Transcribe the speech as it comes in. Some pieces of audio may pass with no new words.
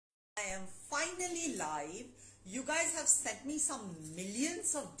am finally live. You guys have sent me some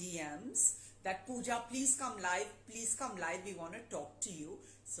millions of DMs that Pooja, please come live, we want to talk to you.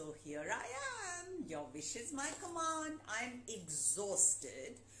 So here I am, your wish is my command. I'm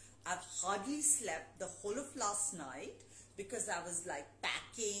exhausted. I've hardly slept the whole of last night because I was like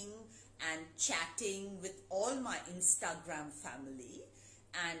packing and chatting with all my Instagram family,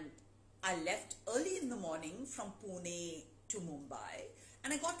 and I left early in the morning from Pune to Mumbai,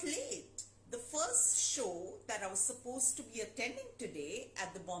 and I got late. The first show that I was supposed to be attending today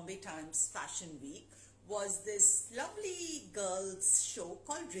at the Bombay Times Fashion Week was this lovely girl's show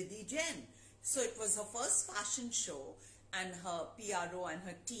called Riddhi Jain. So it was her first fashion show, and her PRO and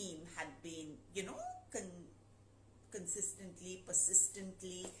her team had been, consistently,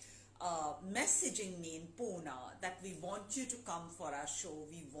 persistently messaging me in Pune that we want you to come for our show.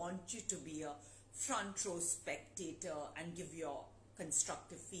 We want you to be a front row spectator and give your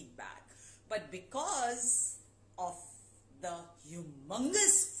constructive feedback. But because of the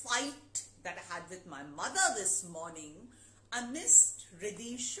humongous fight that I had with my mother this morning, I missed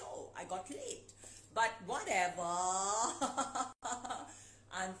Riddhi's show. I got late. But whatever.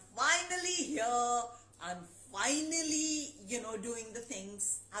 I'm finally here. I'm finally, doing the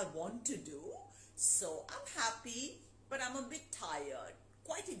things I want to do. So I'm happy, but I'm a bit tired,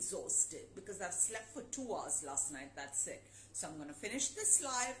 quite exhausted because I've slept for 2 hours last night. That's it. So I'm going to finish this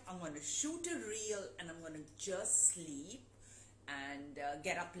live. I'm going to shoot a reel and I'm going to just sleep and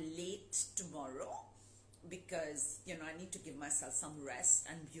get up late tomorrow because, I need to give myself some rest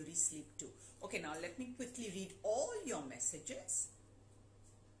and beauty sleep too. Okay, now let me quickly read all your messages.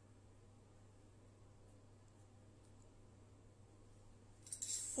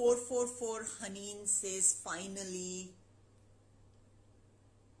 444 Haneen says, finally.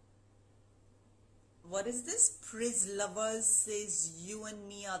 What is this? Priz Lovers says, you and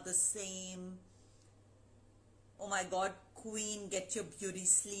me are the same. Oh my God, Queen, get your beauty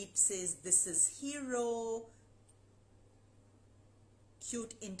sleep says, this is Hero.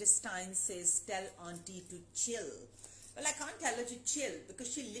 Cute Intestine says, tell auntie to chill. Well, I can't tell her to chill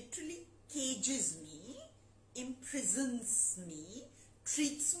because she literally cages me, imprisons me,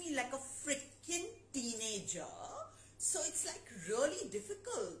 treats me like a freaking teenager. So it's like really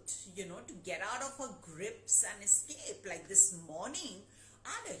difficult, to get out of her grips and escape. Like this morning, I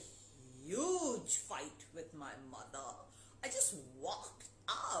had a huge fight with my mother. I just walked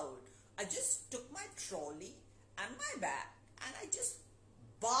out. I just took my trolley and my bag and I just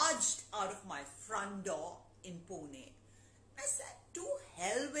barged out of my front door in Pune. I said, to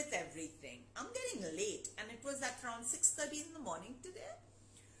hell with everything. I'm getting late, and it was at around 6:30 in the morning today.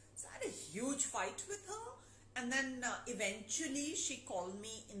 So I had a huge fight with her. And then eventually she called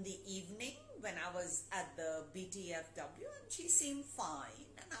me in the evening when I was at the BTFW, and she seemed fine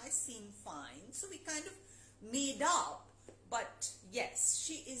and I seemed fine. So we kind of made up. But yes,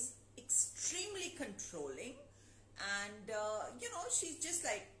 she is extremely controlling, and she just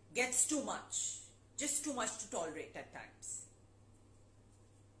like gets too much to tolerate at times.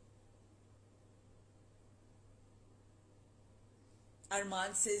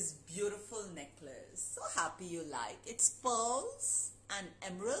 Arman says, beautiful necklace. So happy you like. It's pearls and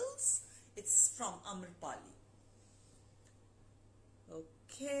emeralds. It's from Amrpali.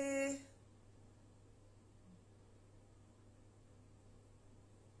 Okay.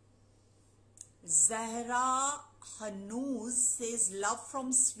 Zahra Hanuz says, love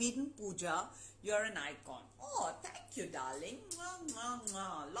from Sweden, Pooja. You're an icon. Oh, thank you, darling. Mwah, mwah,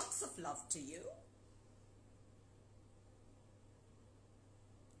 mwah. Lots of love to you.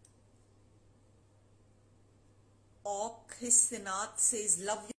 Christinath says,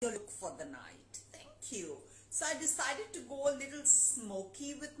 love your look for the night. Thank you. So I decided to go a little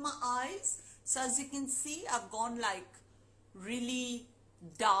smoky with my eyes. So as you can see, I've gone like really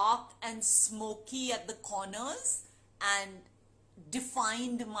dark and smoky at the corners and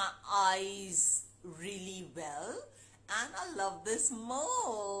defined my eyes really well. And I love this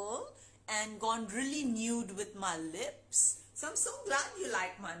mole, and gone really nude with my lips. So I'm so glad you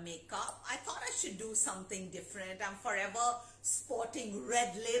like my makeup. I thought I should do something different. I'm forever sporting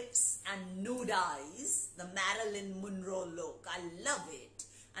red lips and nude eyes, the Marilyn Monroe look. I love it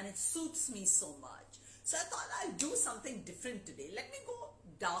and it suits me so much. So I thought I'll do something different today. Let me go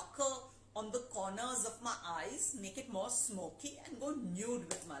darker on the corners of my eyes, make it more smoky, and go nude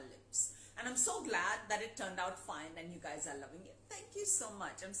with my lips. And I'm so glad that it turned out fine and you guys are loving it. Thank you so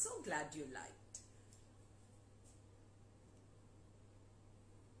much. I'm so glad you liked.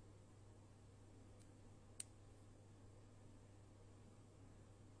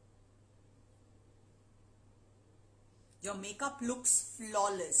 Your makeup looks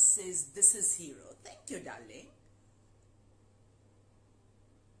flawless, says This Is Hero. Thank you, darling.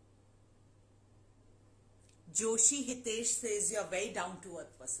 Joshi Hitesh says you're a very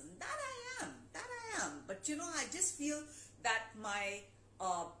down-to-earth person. That I am. That I am. But you know, I just feel that my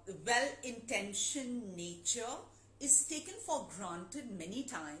well-intentioned nature is taken for granted many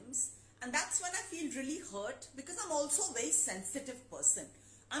times. And that's when I feel really hurt, because I'm also a very sensitive person.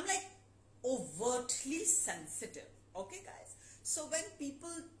 I'm like overtly sensitive. Okay, guys? So when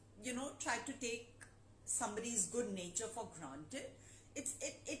people, you know, try to take somebody's good nature for granted,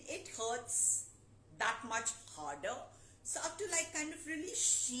 it hurts that much harder. So I have to like kind of really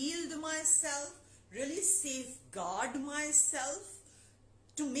shield myself, really safeguard myself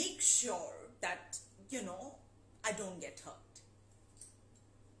to make sure that, you know, I don't get hurt.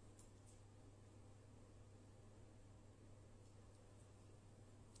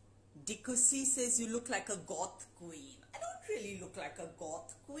 Dikusi says you look like a goth queen. I don't really look like a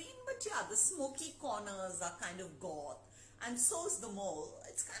goth queen, but yeah, the smoky corners are kind of goth. And so is the mole.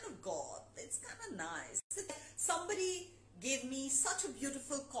 It's kind of goth. It's kind of nice. Somebody gave me such a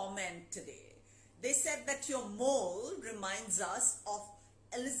beautiful comment today. They said that your mole reminds us of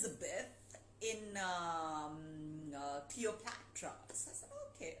Elizabeth in Cleopatra. So I said,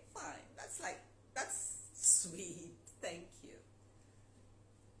 okay, fine. That's sweet. Thank you.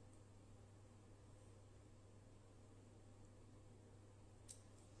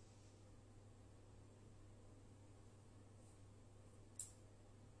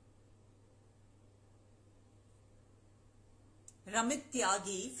 Ramit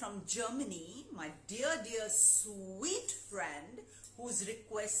Tyagi from Germany, my dear sweet friend, who's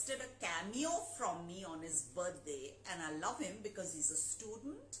requested a cameo from me on his birthday, and I love him because he's a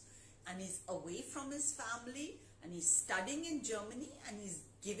student and he's away from his family and he's studying in Germany and he's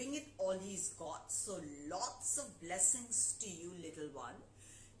giving it all he's got. So lots of blessings to you, little one.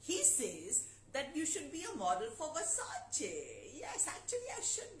 He says that you should be a model for Versace. Yes, actually I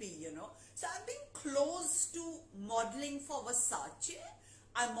should be, you know. So I've been close to modeling for Versace.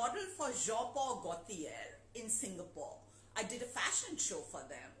 I modeled for Jean-Paul Gaultier in Singapore. I did a fashion show for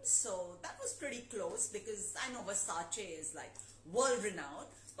them. So that was pretty close, because I know Versace is like world-renowned,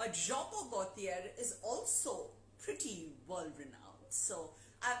 but Jean-Paul Gaultier is also pretty world-renowned. So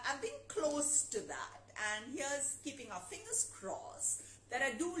I've been close to that. And here's keeping our fingers crossed that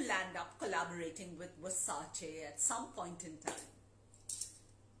I do land up collaborating with Versace at some point in time.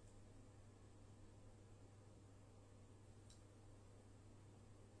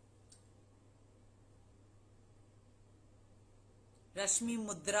 Rashmi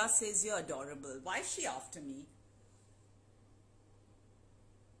Mudra says you're adorable. Why is she after me?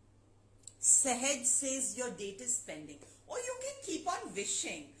 Sahaj says your date is pending. Or you can keep on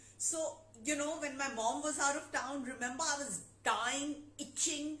wishing. So, you know, when my mom was out of town, remember I was dying,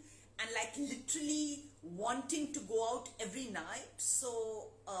 itching, and like literally wanting to go out every night.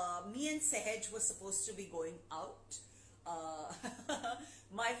 So me and Sahaj were supposed to be going out.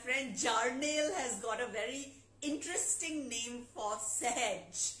 My friend Jarnail has got a very interesting name for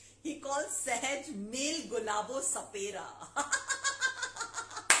Sahaj. He calls Sahaj male Gulabo Sapera.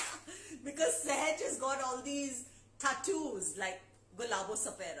 Because Sahaj has got all these tattoos like Gulabo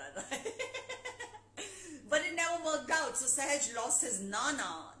Sapera, right? But it never worked out. So Sahaj lost his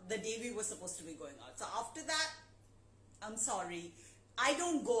Nana the day we were supposed to be going out. So after that, I'm sorry, I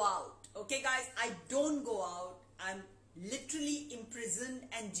don't go out. Okay guys, I don't go out. I'm literally imprisoned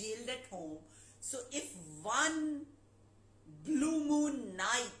and jailed at home. So if one blue moon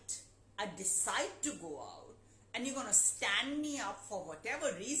night I decide to go out and you're going to stand me up for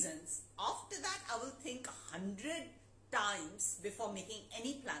whatever reasons, after that I will think 100 times before making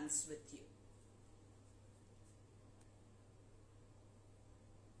any plans with you.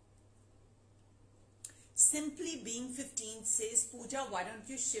 Simply Being 15 says, Pooja, why don't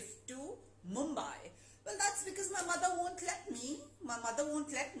you shift to Mumbai? Well, that's because my mother won't let me. My mother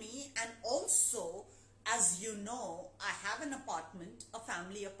won't let me. And also, as you know, I have an apartment, a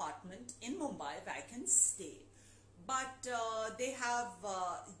family apartment in Mumbai where I can stay. But they have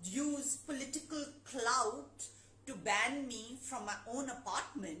used political clout to ban me from my own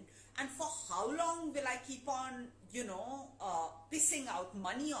apartment. And for how long will I keep on, you know, pissing out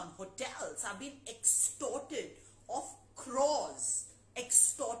money on hotels? I've been extorted of crores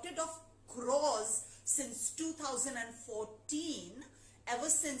since 2014, ever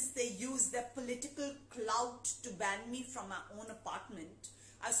since they used their political clout to ban me from my own apartment.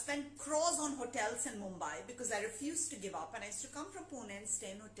 I've spent crores on hotels in Mumbai because I refused to give up, and I used to come from Pune and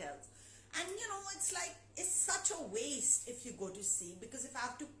stay in hotels. And it's like, it's such a waste if you go to sea, because if I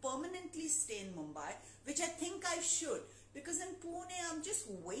have to permanently stay in Mumbai, which I think I should, because in Pune I'm just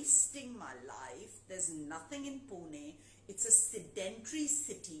wasting my life. There's nothing in Pune. It's a sedentary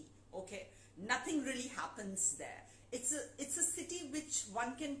city, okay? Nothing really happens there. It's a city which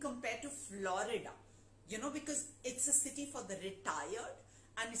one can compare to Florida, because it's a city for the retired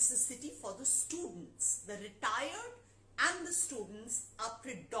and it's a city for the students. The retired and the students are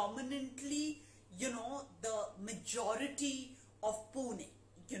predominantly, the majority of Pune,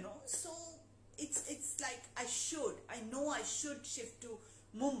 so it's like I know I should shift to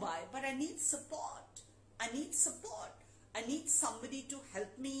Mumbai, but I need support. I need somebody to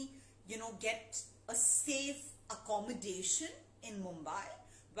help me, get a safe accommodation in Mumbai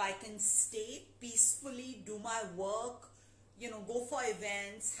where I can stay peacefully, do my work, go for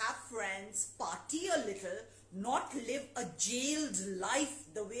events, have friends, party a little, not live a jailed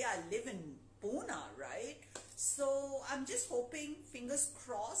life the way I live in Pune, right? So I'm just hoping, fingers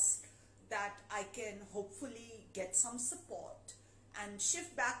crossed, that I can hopefully get some support and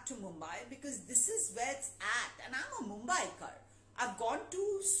shift back to Mumbai, because this is where it's at, and I'm a Mumbaikar. I've gone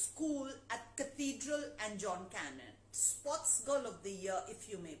to school at Cathedral and John Cannon, Sports Girl of the Year, if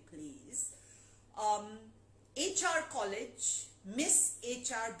you may please. HR College, Miss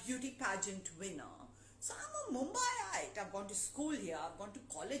HR Beauty Pageant winner. So I'm a Mumbaiite. I've gone to school here, I've gone to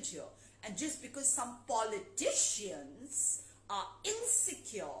college here. And just because some politicians are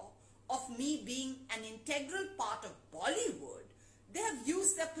insecure of me being an integral part of Bollywood, they have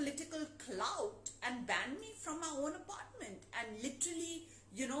used their political clout and banned me from my own apartment and literally,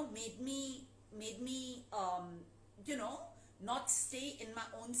 made me, not stay in my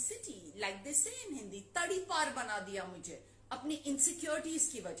own city. Like they say in Hindi, tadi par bana diya mujhe, apni insecurities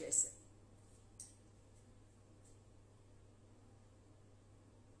ki wajah se.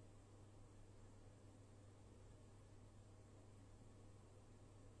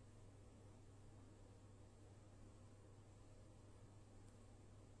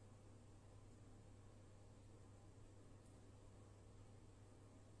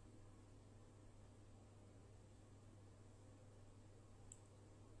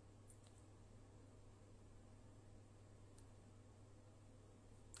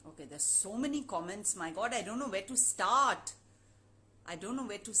 Okay, there's so many comments. My God, I don't know where to start. I don't know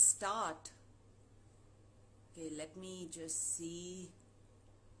where to start. Okay, let me just see.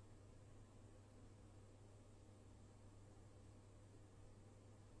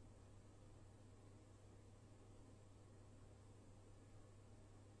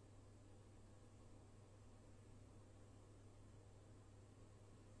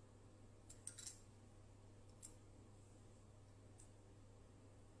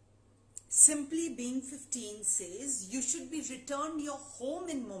 Simply Being 15 says, you should be returned your home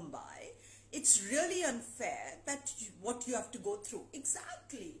in Mumbai. It's really unfair that what you have to go through.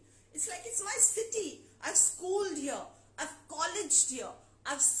 Exactly. It's like, it's my city. I've schooled here. I've colleged here.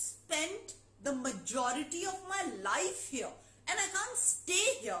 I've spent the majority of my life here. And I can't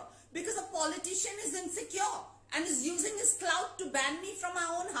stay here because a politician is insecure and is using his clout to ban me from my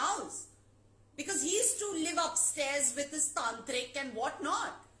own house. Because he used to live upstairs with his tantric and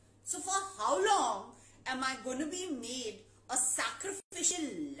whatnot. So for how long am I going to be made a sacrificial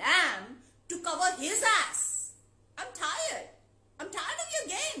lamb to cover his ass? I'm tired. I'm tired of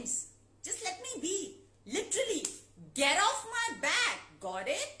your games. Just let me be. Literally, get off my back. Got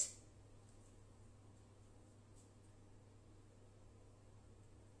it?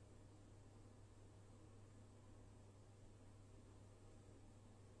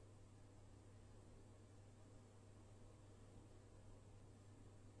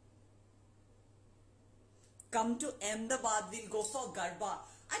 Come to Ahmedabad, we'll go for Garba.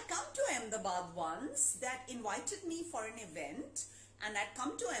 I'd come to Ahmedabad once. That invited me for an event, and I'd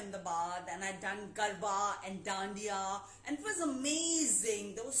come to Ahmedabad and I'd done Garba and Dandiya, and it was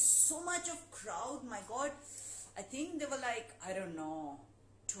amazing. There was so much of crowd, my God. I think there were like, I don't know,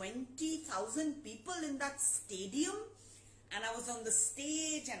 20,000 people in that stadium, and I was on the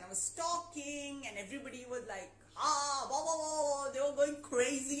stage and I was talking and everybody was like, ah, wah, wah, wah. They were going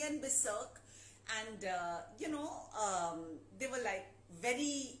crazy and berserk. And, they were like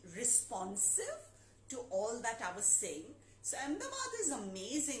very responsive to all that I was saying. So Ahmedabad is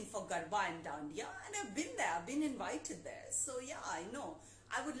amazing for Garba and Dandiya, and I've been there, I've been invited there. So yeah, I know.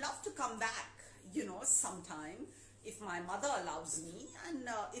 I would love to come back, sometime if my mother allows me, and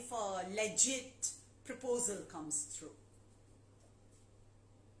if a legit proposal comes through.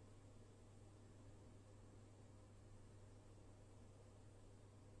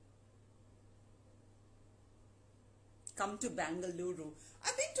 Come to Bengaluru.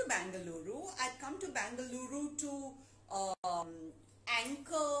 I've been to Bengaluru. I'd come to Bengaluru to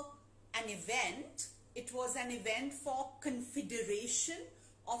anchor an event. It was an event for Confederation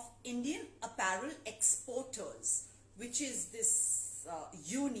of Indian Apparel Exporters, which is this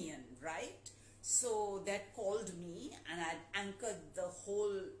union, right? So they called me and I'd anchored the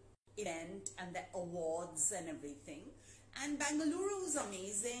whole event and the awards and everything. And Bengaluru was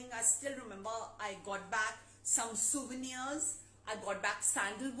amazing. I still remember I got back some souvenirs. I got back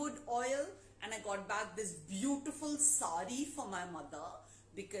sandalwood oil and I got back this beautiful sari for my mother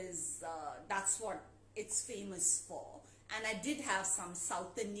because that's what it's famous for. And I did have some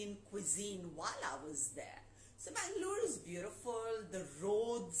South Indian cuisine while I was there. So Bangalore is beautiful. The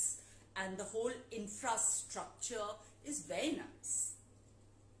roads and the whole infrastructure is very nice.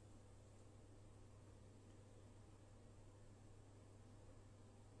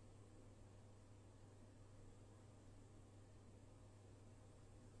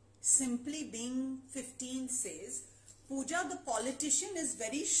 Simply Being 15 says, Pooja, the politician, is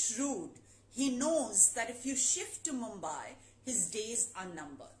very shrewd. He knows that if you shift to Mumbai, his days are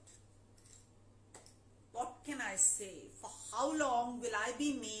numbered. What can I say? For how long will I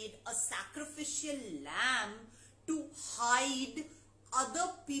be made a sacrificial lamb to hide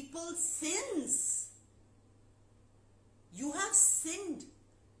other people's sins? You have sinned.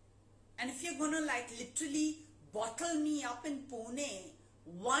 And if you're going to like literally bottle me up in Pune,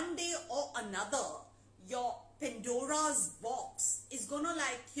 one day or another, your Pandora's box is going to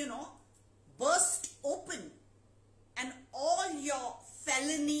like, you know, burst open and all your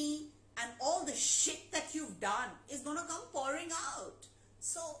felony and all the shit that you've done is going to come pouring out.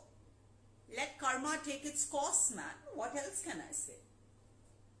 So let karma take its course, man. What else can I say?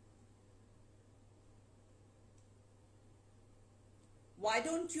 Why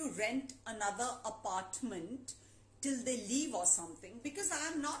don't you rent another apartment till they leave or something? Because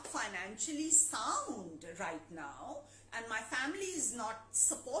I am not financially sound right now and my family is not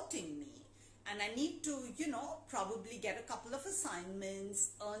supporting me. And I need to, you know, probably get a couple of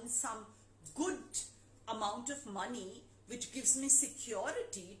assignments, earn some good amount of money, which gives me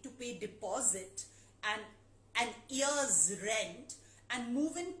security to pay deposit and an year's rent and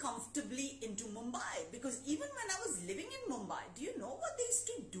move in comfortably into Mumbai. Because even when I was living in Mumbai, do you know what they used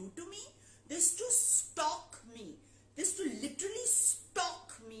to do to me? They used to stalk me. They used to literally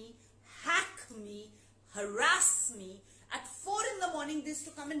stalk me, hack me, harass me. At 4 in the morning, they used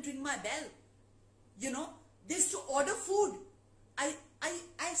to come and ring my bell. You know, they used to order food. I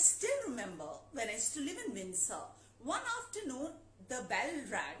still remember when I used to live in Windsor, one afternoon the bell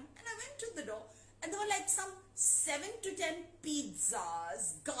rang and I went to the door and there were like some 7 to 10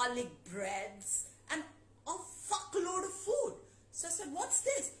 pizzas, garlic breads and a fuckload of food. So I said, what's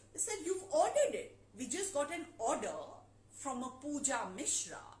this? They said, you've ordered it. We just got an order from a Pooja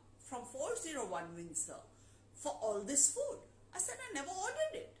Mishra from 401 Windsor for all this food. I said, I never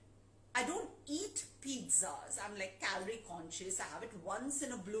ordered it. I don't eat pizzas. I'm like calorie conscious. I have it once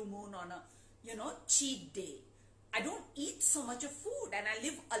in a blue moon on a, you know, cheat day. I don't eat so much of food and I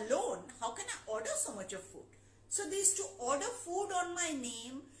live alone. How can I order so much of food? So they used to order food on my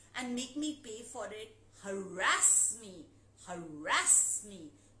name and make me pay for it, harass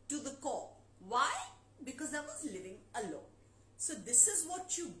me to the core. Why? Because I was living alone. So this is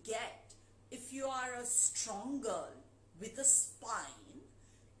what you get if you are a strong girl with a spine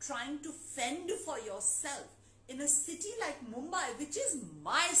trying to fend for yourself in a city like Mumbai, which is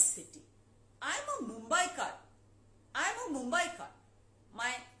my city. I'm a Mumbaikar.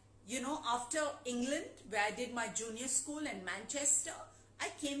 My, you know, after England, where I did my junior school in Manchester, I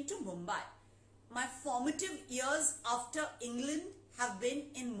came to Mumbai. My formative years after England have been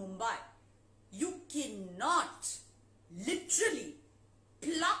in Mumbai. You cannot literally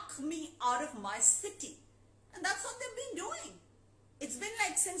pluck me out of my city. And that's what they've been doing. It's been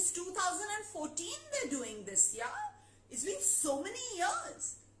like since 2014 they're doing this, yeah? It's been so many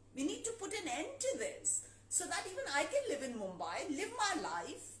years. We need to put an end to this so that even I can live in Mumbai, live my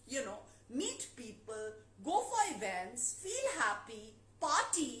life, you know, meet people, go for events, feel happy,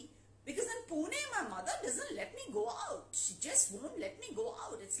 party. Because in Pune, my mother doesn't let me go out. She just won't let me go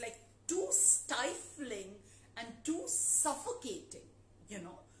out. It's like too stifling and too suffocating, you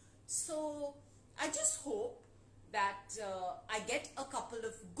know. So I just hope that I get a couple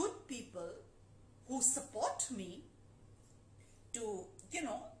of good people who support me to, you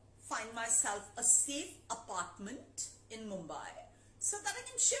know, find myself a safe apartment in Mumbai so that I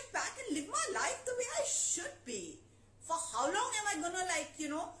can shift back and live my life the way I should be. For how long am I gonna, like, you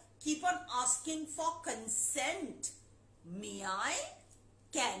know, keep on asking for consent? May I?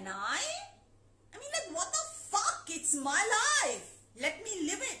 Can I? I mean, like, what the fuck? It's my life. Let me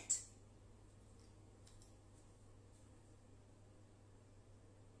live it.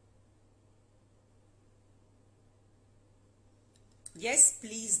 Yes,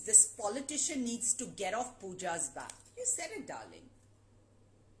 please, this politician needs to get off Pooja's back. You said it, darling.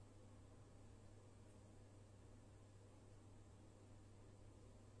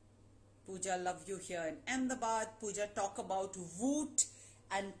 Pooja, love you here in Ahmedabad. Pooja, talk about Voot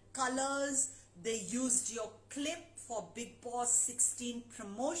and colors. They used your clip for Big Boss 16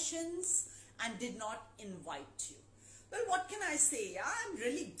 promotions and did not invite you. Well, what can I say? I'm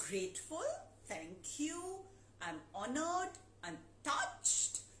really grateful. Thank you. I'm honored. I'm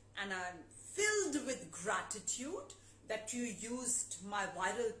touched. And I'm filled with gratitude that you used my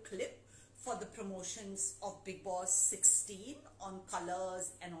viral clip for the promotions of Big Boss 16 on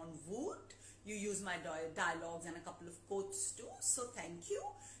colors and on Voot. You used my dialogues and a couple of quotes too. So thank you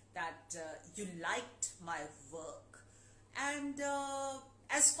that you liked my work. And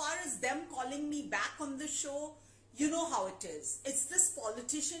as far as them calling me back on the show, you know how it is. It's this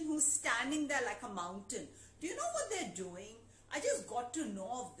politician who's standing there like a mountain. Do you know what they're doing? I just got to know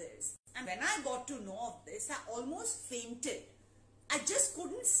of this. And when I got to know of this, I almost fainted. I just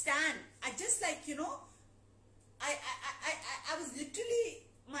couldn't stand. I just like, you know, I was literally,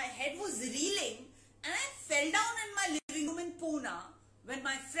 my head was reeling and I fell down in my living room in Pune when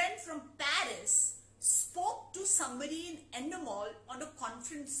my friend from Paris spoke to somebody in Endemol on a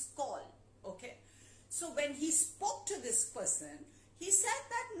conference call. Okay. So when he spoke to this person, he said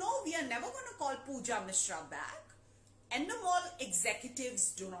that no, we are never going to call Pooja Mishra back. Endemol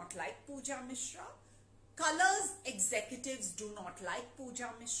executives do not like Pooja Mishra. Colors executives do not like Pooja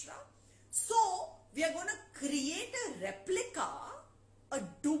Mishra. So we are going to create a replica, a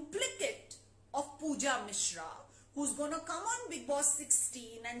duplicate of Pooja Mishra, who's going to come on Big Boss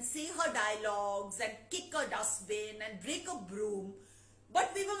 16 and say her dialogues and kick a dustbin and break a broom.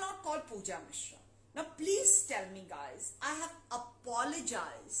 But we will not call Pooja Mishra. Now please tell me, guys, I have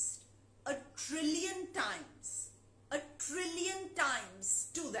apologized a trillion times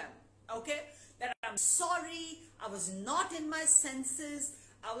to them, okay? That I'm sorry, I was not in my senses,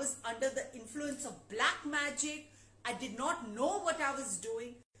 I was under the influence of black magic, I did not know what I was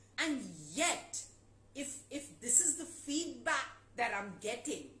doing, and yet, if this is the feedback that I'm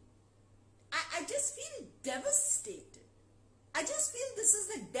getting, I just feel devastated. I just feel this is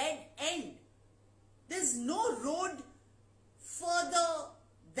the dead end. There's no road further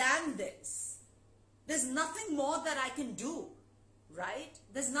than this. There's nothing more that I can do. Right?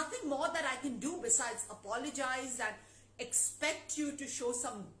 There's nothing more that I can do besides apologize and expect you to show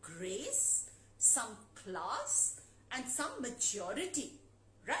some grace, some class, and some maturity.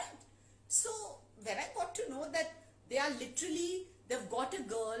 Right? So, when I got to know that they are literally, they've got a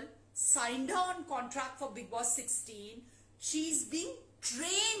girl, signed her on contract for Big Boss 16, she's being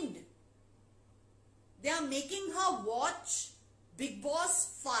trained. They are making her watch Big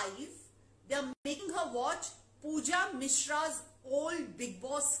Boss 5. They are making her watch Pooja Mishra's old Big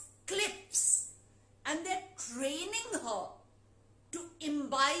Boss clips, and they're training her to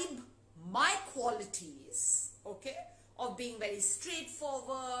imbibe my qualities, okay, of being very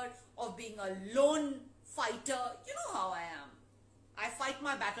straightforward, of being a lone fighter. You know how I am. I fight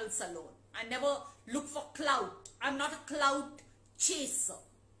my battles alone. I never look for clout. I'm not a clout chaser,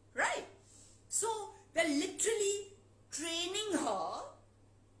 right? So they're literally training her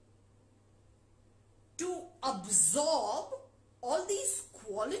to absorb all these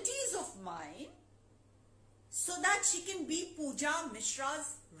qualities of mine so that she can be Pooja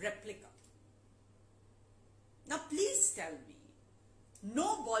Mishra's replica. Now please tell me,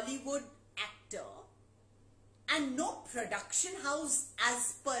 no Bollywood actor and no production house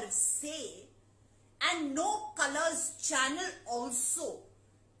as per se and no colors channel also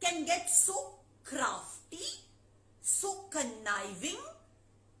can get so crafty, so conniving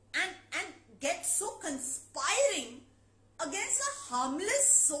and get so conspiring against a harmless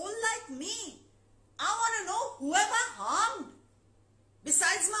soul like me. I want to know who have I harmed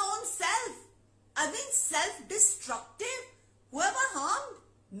besides my own self. I've been self-destructive. Who have I harmed?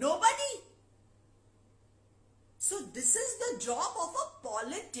 Nobody. So this is the job of a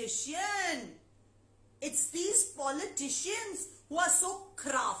politician. It's these politicians who are so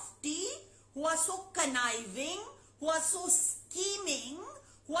crafty, who are so conniving, who are so scheming,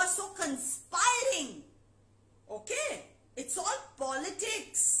 who are so conspiring. Okay? It's all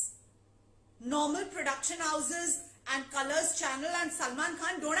politics. Normal production houses and Colors Channel and Salman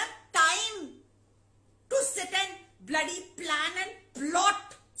Khan don't have time to sit and bloody plan and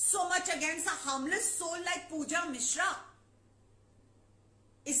plot so much against a harmless soul like Pooja Mishra.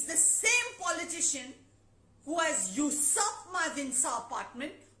 It's the same politician who has usurped my Windsor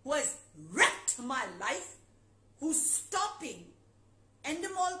apartment, who has wrecked my life, who's stopping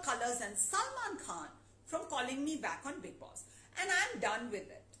Endemol Colors and Salman Khan from calling me back on Bigg Boss. And I'm done with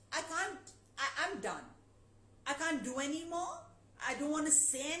it. I'm done. I can't do any more. I don't want to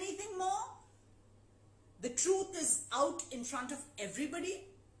say anything more. The truth is out in front of everybody.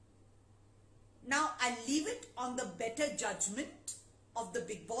 Now I leave it on the better judgment of the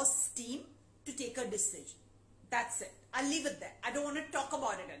Bigg Boss team to take a decision. That's it. I'll leave it there. I don't want to talk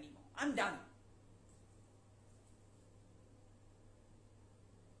about it anymore. I'm done.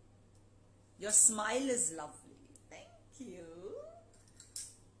 Your smile is lovely. Thank you.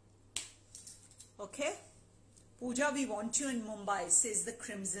 Okay. Pooja, we want you in Mumbai, says the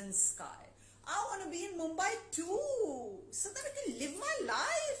Crimson Sky. I want to be in Mumbai too, so that I can live my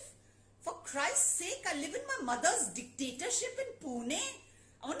life. For Christ's sake, I live in my mother's dictatorship in Pune.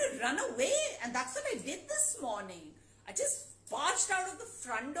 I want to run away, and that's what I did this morning. I just barged out of the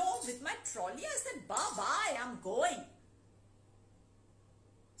front door with my trolley. I said, bye-bye, I'm going.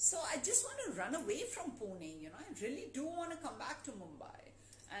 So I just want to run away from Pune, you know. I really do want to come back to Mumbai.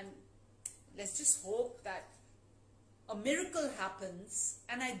 And let's just hope that a miracle happens,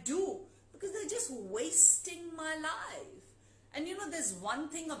 and I do, because they're just wasting my life. And you know, there's one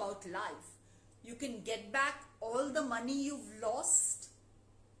thing about life. You can get back all the money you've lost.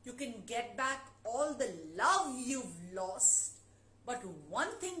 You can get back all the love you've lost. But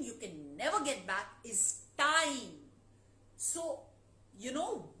one thing you can never get back is time. So, you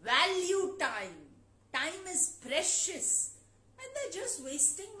know, value time. Time is precious. And they're just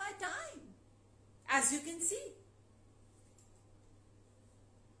wasting my time. As you can see.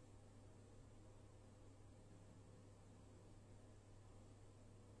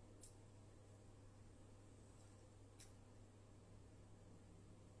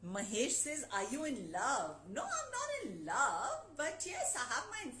 Mahesh says, are you in love? No, I'm not in love. But yes, I have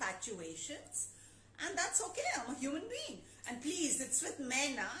my infatuations. And that's okay. I'm a human being. And please, it's with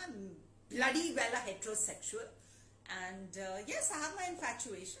men. I'm bloody well a heterosexual. And yes, I have my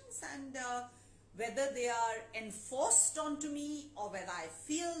infatuations. And whether they are enforced onto me or whether I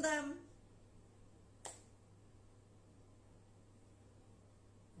feel them,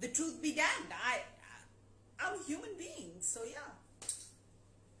 the truth be damned, I'm a human being. So yeah.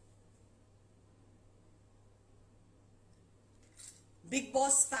 Bigg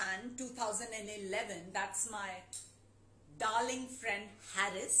Boss fan 2011, that's my darling friend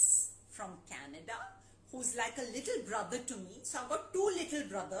Harris from Canada, who's like a little brother to me. So I've got two little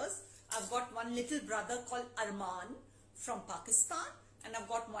brothers. I've got one little brother called Arman from Pakistan, and I've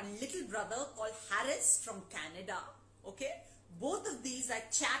got one little brother called Harris from Canada. Okay, both of these I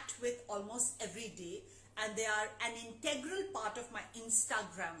chat with almost every day, and they are an integral part of my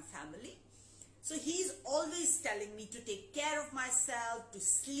Instagram family. So he's always telling me to take care of myself, to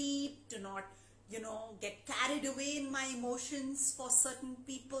sleep, to not, you know, get carried away in my emotions for certain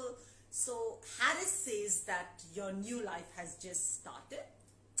people. So Harris says that your new life has just started.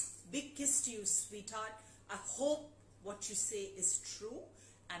 Big kiss to you, sweetheart. I hope what you say is true,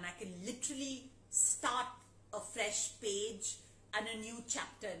 and I can literally start a fresh page and a new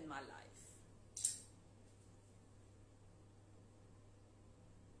chapter in my life.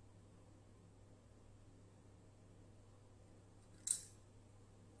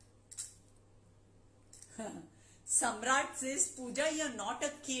 Samrat says, Pooja, you're not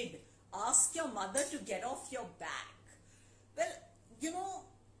a kid. Ask your mother to get off your back. Well, you know,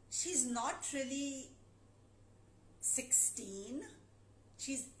 she's not really 16.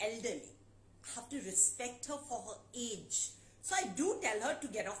 She's elderly. I have to respect her for her age. So I do tell her to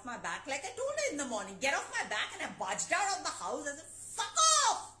get off my back. Like I told her in the morning, get off my back, and I barged out of the house and said, fuck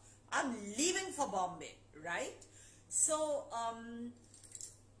off! I'm leaving for Bombay, right? So,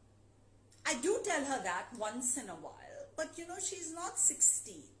 I do tell her that once in a while, but you know, she's not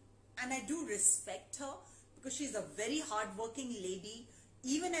 16, and I do respect her because she's a very hardworking lady.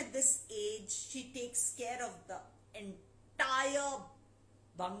 Even at this age, she takes care of the entire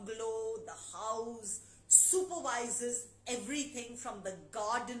bungalow, the house, supervises everything from the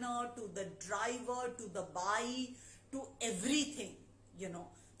gardener to the driver to the bai to everything, you know.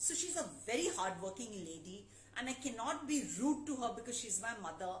 So she's a very hardworking lady. And I cannot be rude to her because she's my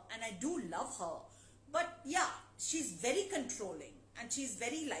mother, and I do love her. But yeah, she's very controlling, and she's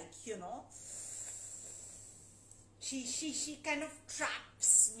very, like, you know, she kind of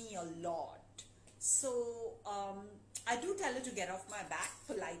traps me a lot. So I do tell her to get off my back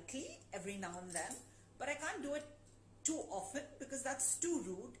politely every now and then, but I can't do it too often because that's too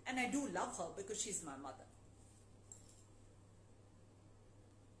rude, and I do love her because she's my mother.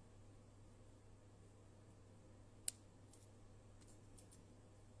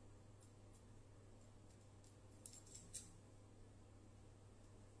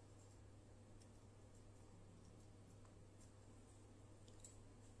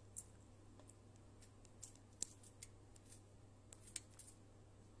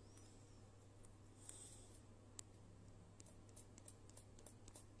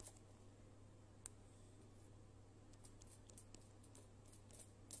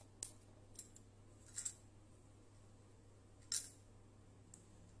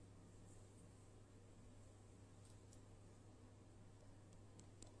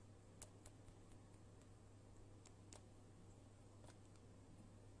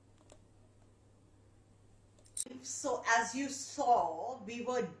 So as you saw, we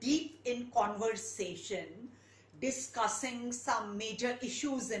were deep in conversation, discussing some major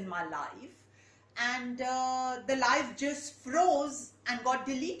issues in my life, and the live just froze and got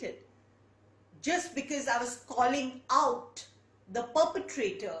deleted. Just because I was calling out the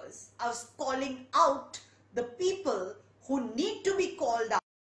perpetrators, I was calling out the people who need to be called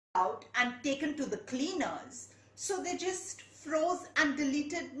out and taken to the cleaners. So they just froze and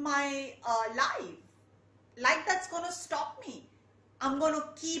deleted my live. Like that's going to stop me. I'm going to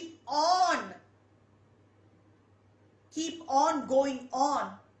keep on going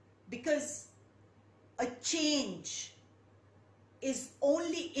on, because a change is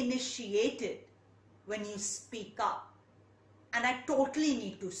only initiated when you speak up. And I totally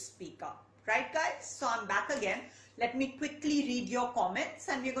need to speak up. Right, guys? So I'm back again. Let me quickly read your comments,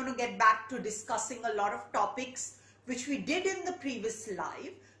 and we're going to get back to discussing a lot of topics which we did in the previous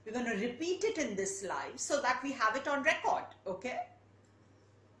live. We're going to repeat it in this live so that we have it on record. Okay?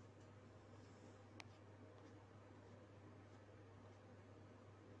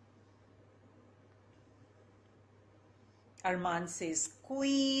 Arman says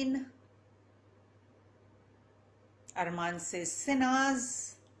Queen. Arman says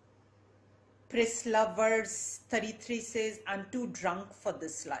Sinners. Press Lovers 33 says, I'm too drunk for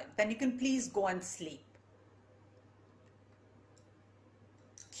this live. Then you can please go and sleep.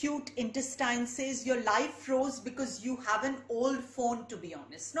 Cute Intestine says, your live froze because you have an old phone, to be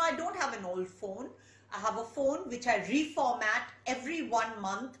honest. No, I don't have an old phone. I have a phone which I reformat every 1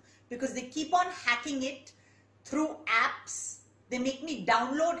 month because they keep on hacking it through apps. They make me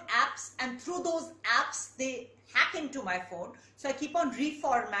download apps, and through those apps, they hack into my phone. So I keep on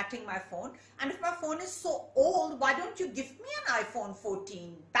reformatting my phone. And if my phone is so old, why don't you give me an iPhone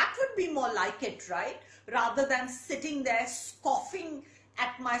 14? That would be more like it, right? Rather than sitting there scoffing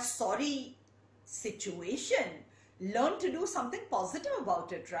at my sorry situation. Learn to do something positive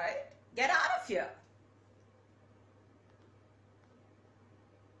about it, right? Get out of here.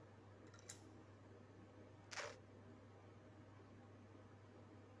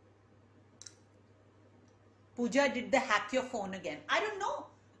 Pooja, did they hack your phone again? I don't know.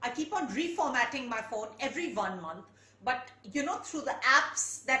 I keep on reformatting my phone every 1 month. But, you know, through the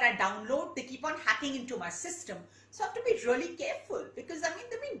apps that I download, they keep on hacking into my system. So I have to be really careful, because, I mean,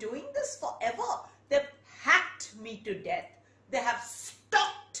 they've been doing this forever. They've hacked me to death. They have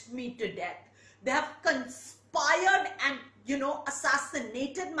stalked me to death. They have conspired and, you know,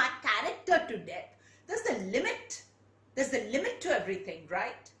 assassinated my character to death. There's a limit. There's a limit to everything,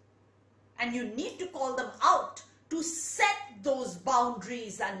 right? And you need to call them out to set those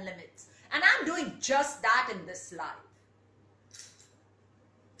boundaries and limits. And I'm doing just that in this live.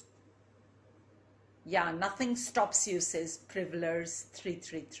 Yeah, nothing stops you, says Privilers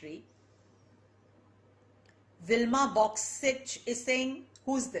 333. Vilma Boxich is saying,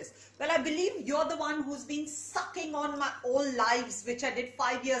 who's this? Well, I believe you're the one who's been sucking on my old lives, which I did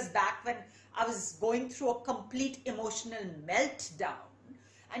 5 years back when I was going through a complete emotional meltdown.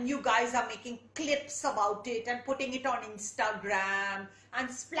 And you guys are making clips about it and putting it on Instagram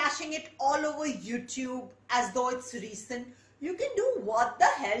and splashing it all over YouTube as though it's recent. You can do what the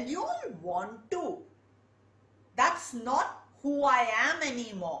hell you all want to. That's not who I am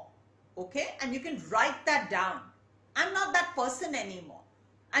anymore. Okay? And you can write that down. I'm not that person anymore.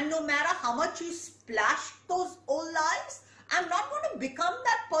 And no matter how much you splash those old lives, I'm not going to become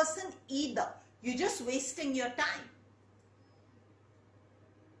that person either. You're just wasting your time.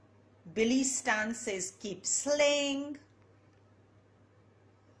 Billy Stan says, keep slaying.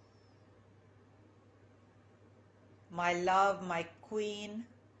 My love, my queen.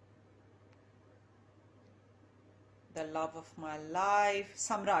 The love of my life.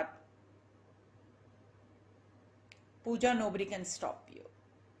 Samrat. Pooja, nobody can stop you.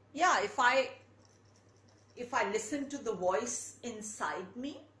 Yeah, if I listen to the voice inside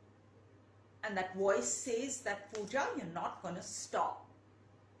me, and that voice says that, Pooja, you're not going to stop.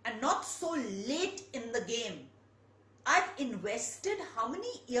 And not so late in the game. I've invested how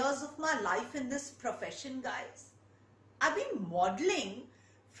many years of my life in this profession, guys? I've been modeling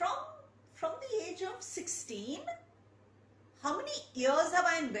from the age of 16. How many years have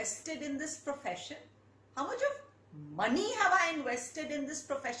I invested in this profession? How much of money have I invested in this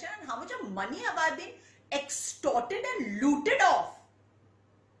profession? And how much of money have I been extorted and looted off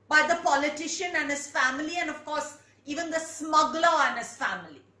by the politician and his family, and of course, even the smuggler and his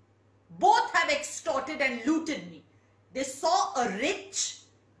family? Both have extorted and looted me. They saw a rich,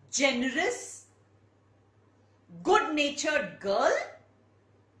 generous, good-natured girl,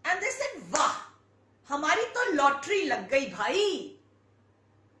 and they said, "Wah, हमारी तो lottery लग गई भाई.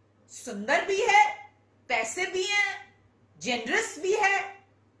 सुंदर भी है, पैसे भी हैं, जेनरस भी है,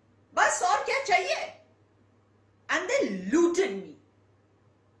 बस और क्या चाहिए? And they looted me.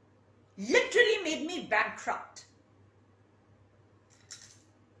 Literally made me bankrupt.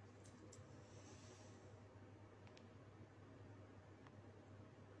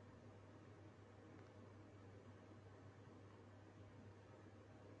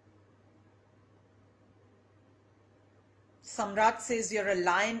 Samrat says you're a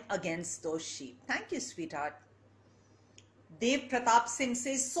lion against those sheep. Thank you, sweetheart. Dev Pratap Singh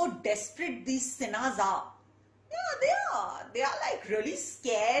says, so desperate these sinners are. Yeah, they are. They are like really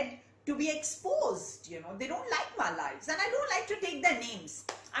scared to be exposed. You know, they don't like my lives. And I don't like to take their names.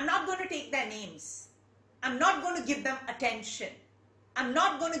 I'm not going to take their names. I'm not going to give them attention. I'm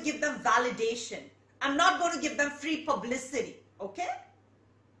not going to give them validation. I'm not going to give them free publicity. Okay?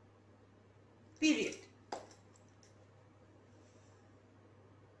 Period.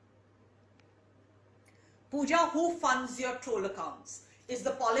 Pooja, who funds your troll accounts? Is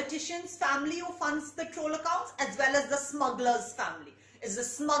the politician's family who funds the troll accounts as well as the smuggler's family? Is the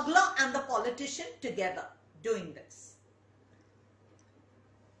smuggler and the politician together doing this?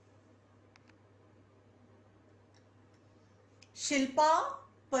 Shilpa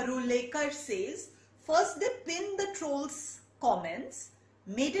Parulekar says, first they pinned the trolls' comments,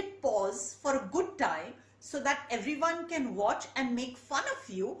 made it pause for a good time so that everyone can watch and make fun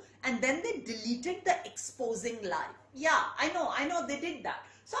of you, and then they deleted the exposing live. Yeah, I know they did that.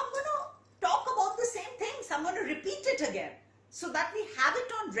 So I'm going to talk about the same things. I'm going to repeat it again so that we have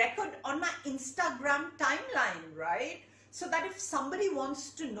it on record on my Instagram timeline, right? So that if somebody wants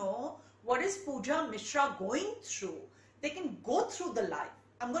to know what is Pooja Mishra going through, they can go through the live.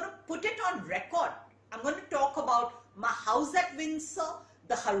 I'm going to put it on record. I'm going to talk about my house at Windsor,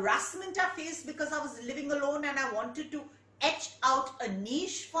 the harassment I faced because I was living alone and I wanted to etch out a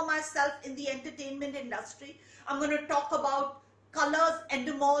niche for myself in the entertainment industry. I'm going to talk about Colors,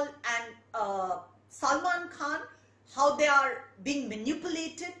 Endemol and Salman Khan, how they are being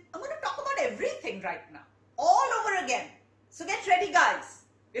manipulated. I'm going to talk about everything right now, all over again. So get ready, guys.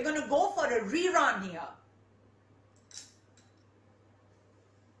 We're going to go for a rerun here.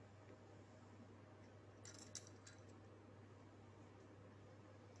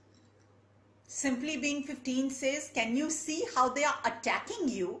 Simply Being 15 says, can you see how they are attacking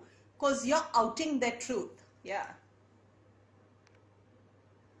you because you're outing their truth? Yeah.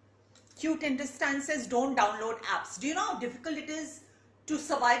 Cute Intestine says, don't download apps. Do you know how difficult it is to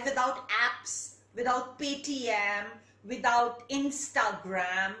survive without apps, without Paytm, without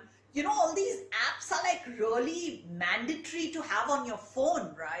Instagram? You know, all these apps are like really mandatory to have on your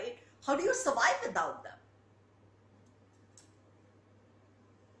phone, right? How do you survive without them?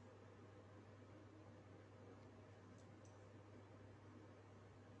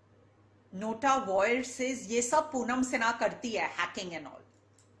 Nota Void says, ये सब पूनम सिन्हा करती है, hacking and all.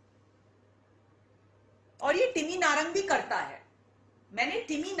 और ये टिमी नारंग भी करता है. मैंने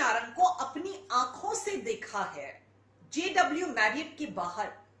टिमी नारंग को अपनी आंखों से देखा है. JW मैरियट के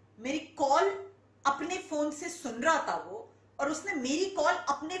बाहर मेरी कॉल अपने फोन से सुन रहा था वो, और उसने मेरी कॉल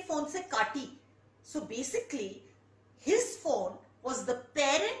अपने फोन से काटी. So basically, his phone was the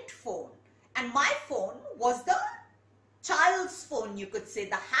parent phone and my phone was the child's phone, you could say,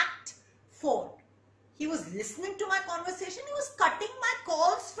 the hacked phone. He was listening to my conversation. He was cutting my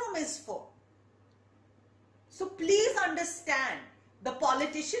calls from his phone. So please understand, the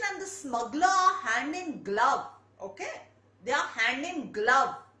politician and the smuggler are hand in glove. Okay? They are hand in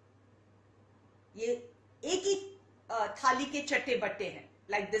glove. ये एक ही थाली के चट्टे बट्टे हैं,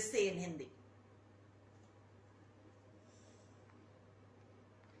 like they say in Hindi.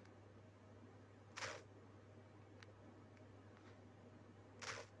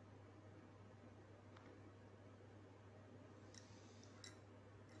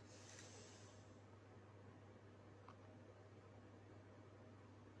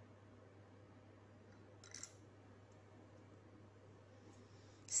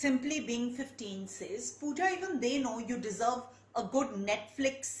 Simply Being 15 says, Pooja, even they know you deserve a good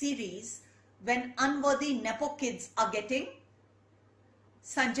Netflix series when unworthy Nepo kids are getting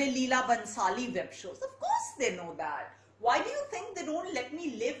Sanjay Leela Bansali web shows. Of course they know that. Why do you think they don't let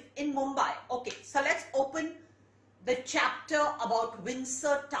me live in Mumbai? Okay, so let's open the chapter about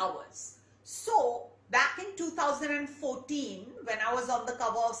Windsor Towers. So, back in 2014, when I was on the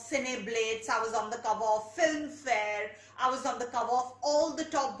cover of Cineblades, I was on the cover of Filmfare, I was on the cover of all the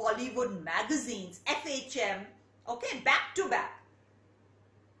top Bollywood magazines, FHM, okay, back to back.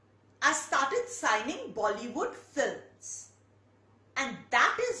 I started signing Bollywood films. And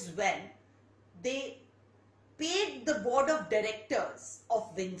that is when they paid the board of directors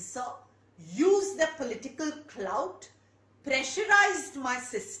of Windsor used their political clout, pressurized my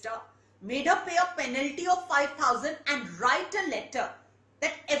sister, made her pay a penalty of 5,000 and write a letter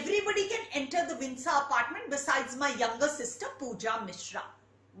that everybody can enter the Windsor apartment besides my younger sister Pooja Mishra.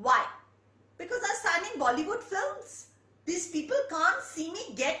 Why? Because I'm signing Bollywood films. These people can't see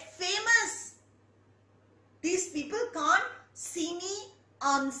me get famous. These people can't see me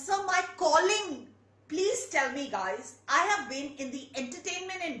answer my calling. Please tell me, guys, I have been in the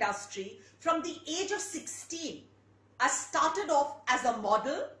entertainment industry from the age of 16. I started off as a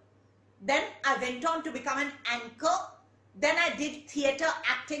model. Then I went on to become an anchor. Then I did theatre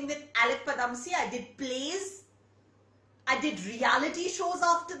acting with Alec Padamsee. I did plays. I did reality shows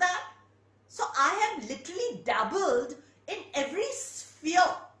after that. So I have literally dabbled in every sphere.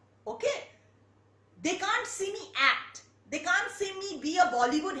 Okay? They can't see me act. They can't see me be a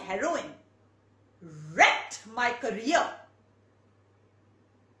Bollywood heroine. Wrecked my career.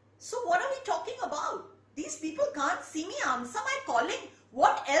 So what are we talking about? These people can't see me answer my calling.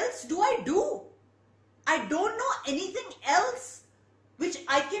 What else do I do? I don't know anything else which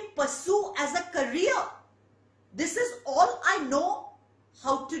I can pursue as a career. This is all I know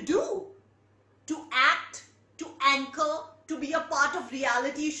how to do. To act, to anchor, to be a part of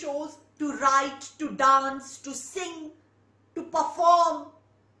reality shows, to write, to dance, to sing, to perform.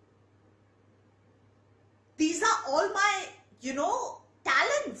 These are all my,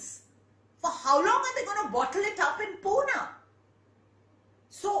 talents. For how long are they going to bottle it up in Pune?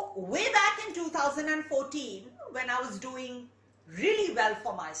 So way back in 2014, when I was doing really well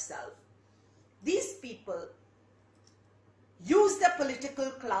for myself, these people used their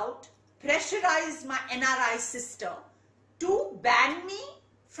political clout, pressurized my NRI sister to ban me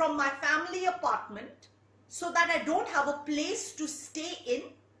from my family apartment so that I don't have a place to stay in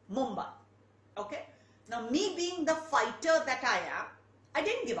Mumbai. Okay? Now, me being the fighter that I am, I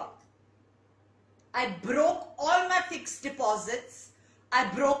didn't give up. I broke all my fixed deposits. I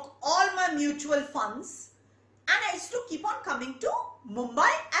broke all my mutual funds. And I used to keep on coming to Mumbai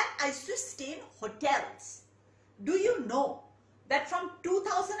and I used to stay in hotels. Do you know that from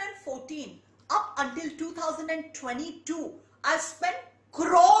 2014 up until 2022, I spent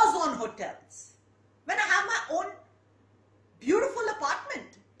crores on hotels. When I have my own beautiful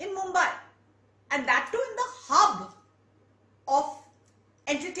apartment in Mumbai. And that too in the hub of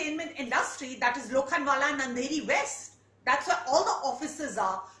entertainment industry, that is Lokhandwala and Andheri West. That's where all the offices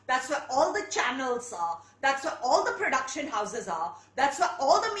are. That's where all the channels are. That's where all the production houses are. That's where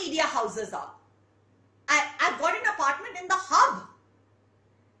all the media houses are. I've got an apartment in the hub.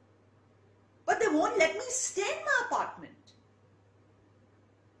 But they won't let me stay in my apartment.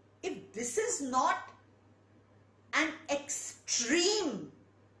 If this is not an extreme,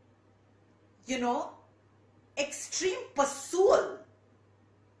 extreme pursuit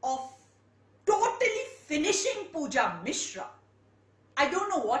of totally finishing Pooja Mishra, I don't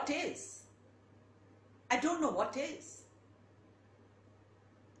know what is. I don't know what is.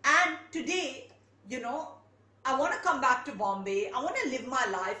 And today, I want to come back to Bombay. I want to live my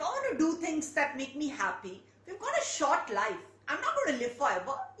life. I want to do things that make me happy. We've got a short life. I'm not going to live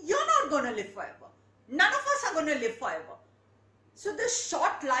forever. You're not going to live forever. None of us are going to live forever. So this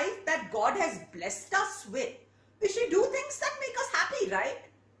short life that God has blessed us with, we should do things that make us happy, right?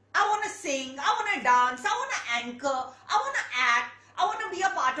 I want to sing, I want to dance, I want to anchor, I want to act, I want to be a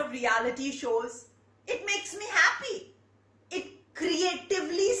part of reality shows. It makes me happy. It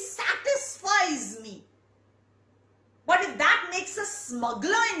creatively satisfies me. But if that makes a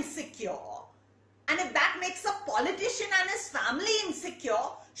smuggler insecure, and if that makes a politician and his family insecure,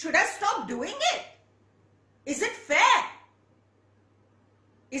 should I stop doing it? Is it fair?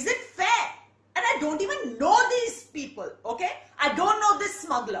 Is it fair? And I don't even know these people, okay? I don't know this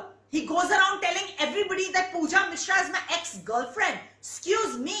smuggler. He goes around telling everybody that Pooja Mishra is my ex-girlfriend.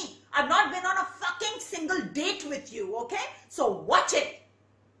 Excuse me, I've not been on a fucking single date with you, okay? So watch it.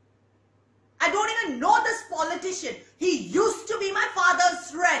 I don't even know this politician. He used to be my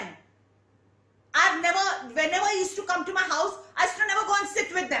father's friend. Whenever he used to come to my house, I used to never go and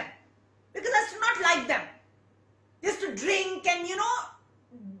sit with them. Because I used to not like them. They used to drink and,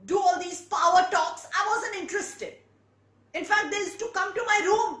 do all these power talks. I wasn't interested. In fact, they used to come to my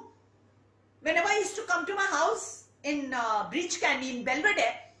room. Whenever he used to come to my house in Breach Candy in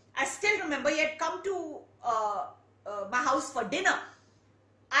Belvedere, I still remember he had come to my house for dinner.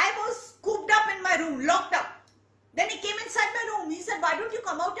 I was cooped up in my room, locked up. Then he came inside my room. He said, why don't you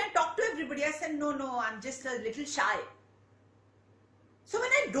come out and talk to everybody? I said, no, I'm just a little shy. So when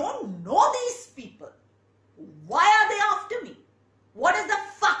I don't know these people, why are they after me? What is the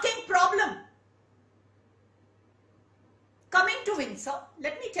fucking problem? Coming to Windsor,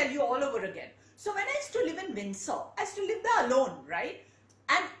 let me tell you all over again. So when I used to live in Windsor, I used to live there alone, right?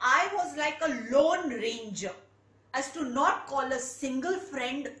 And I was like a lone ranger. I used to not call a single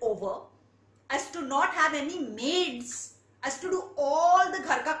friend over. I used to not have any maids. I used to do all the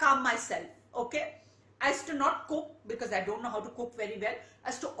ghar ka kaam myself, okay? I used to not cook because I don't know how to cook very well. I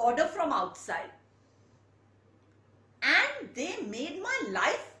used to order from outside. And they made my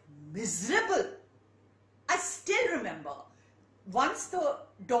life miserable. I still remember, once the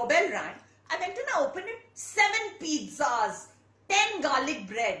doorbell rang, I went and I opened it, 7 pizzas, 10 garlic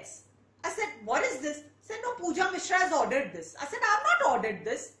breads. I said, what is this? Said, no, Pooja Mishra has ordered this. I said, I have not ordered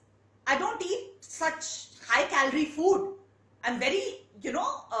this. I don't eat such high calorie food. I'm very,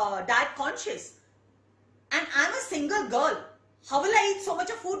 diet conscious. And I'm a single girl. How will I eat so much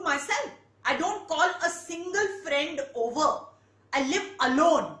of food myself? I don't call a single friend over. I live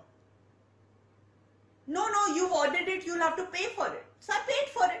alone. No, you've ordered it, you'll have to pay for it. So I paid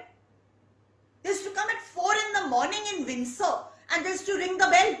for it. They used to come at 4 in the morning in Windsor and they used to ring the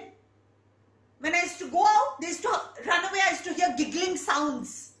bell. When I used to go out, they used to run away. I used to hear giggling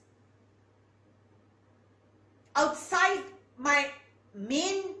sounds. Outside my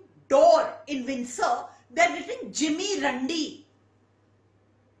main door in Windsor, they're written Jimmy Randi.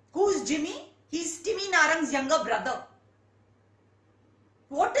 Who's Jimmy? He's Timmy Narang's younger brother.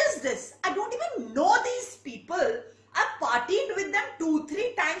 What is this? I don't even know these people. I partied with them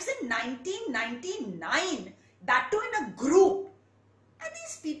 2-3 times in 1999. That too in a group. And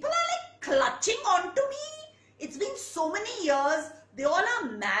these people are like clutching onto me. It's been so many years. They all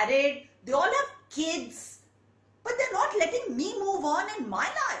are married. They all have kids. But they're not letting me move on in my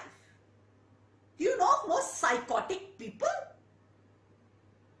life. Do you know of more psychotic people?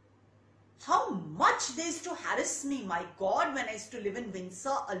 How much they used to harass me, my God, when I used to live in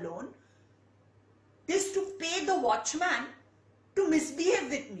Windsor alone. They used to pay the watchman to misbehave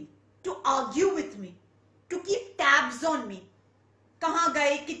with me, to argue with me, to keep tabs on me. कहाँ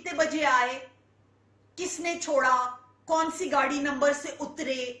गए, कितने बजे आए, किसने छोड़ा, कौन सी गाड़ी number से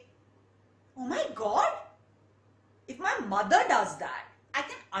उतरे. Oh my God! If my mother does that, I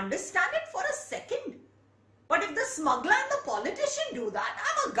can understand it for a second. But if the smuggler and the politician do that,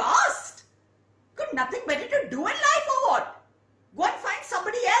 I'm aghast. Got nothing better to do in life or what? Go and find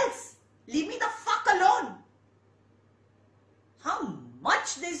somebody else. Leave me the fuck alone. How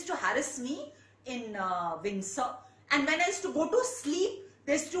much they used to harass me in Windsor. And when I used to go to sleep,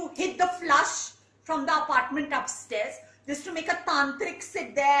 they used to hit the flush from the apartment upstairs. They used to make a tantric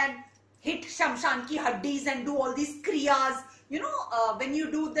sit there and hit Shamshan ki haddis and do all these kriyas. When you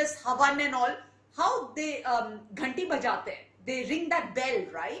do this havan and all, how they ghanti bajate. They ring that bell,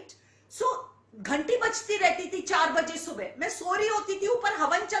 right? So, घंटी बजती रहती थी 4 बजे सुबह. मैं सो रही होती थी, ऊपर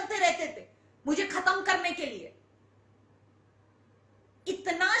हवन चलते रहते थे मुझे खत्म करने के लिए.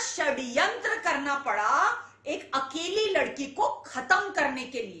 इतना षड्यंत्र करना पड़ा एक अकेली लड़की को खत्म करने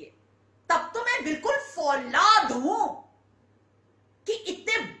के लिए. तब तो मैं बिल्कुल फौलाद हूं कि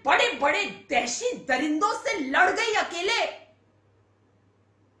इतने बड़े बड़े दहशी दरिंदों से लड़ गई अकेले.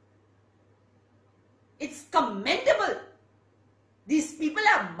 It's commendable. These people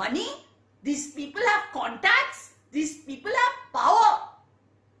have money. These people have contacts. These people have power.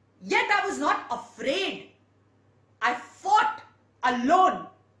 Yet I was not afraid. I fought alone.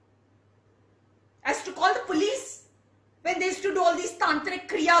 I used to call the police when they used to do all these tantric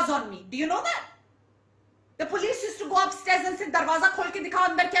kriyas on me. Do you know that? The police used to go upstairs and say, "Darwaza khol ke dikhao,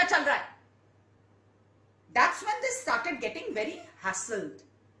 andar kya chal raha hai?" That's when they started getting very hassled.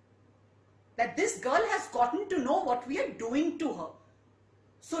 That this girl has gotten to know what we are doing to her.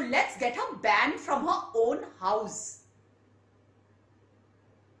 So let's get her banned from her own house.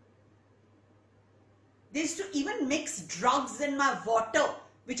 They used to even mix drugs in my water,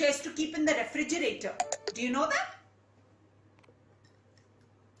 which I used to keep in the refrigerator. Do you know that?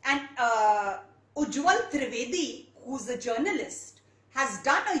 And Ujjwal Trivedi, who's a journalist, has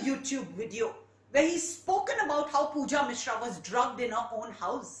done a YouTube video where he's spoken about how Pooja Mishra was drugged in her own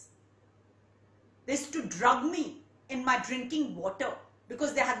house. They used to drug me in my drinking water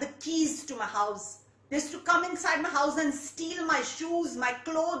because they had the keys to my house. They used to come inside my house and steal my shoes, my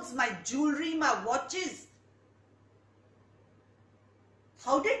clothes, my jewelry, my watches.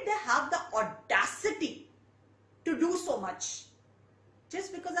 How did they have the audacity to do so much?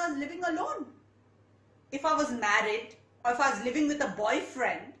 Just because I was living alone. If I was married or if I was living with a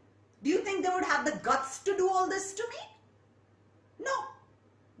boyfriend, do you think they would have the guts to do all this to me? No,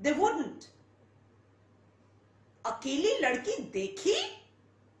 they wouldn't. अकेली लड़की देखी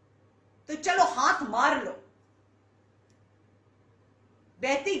तो चलो हाथ मार लो,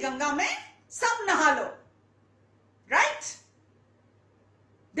 बहती गंगा में सब नहा लो, right?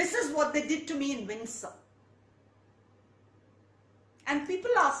 is what they did to me in Windsor. And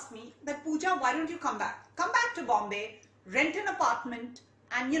people ask me that, Pooja, why don't you come back? Come back to Bombay, rent an apartment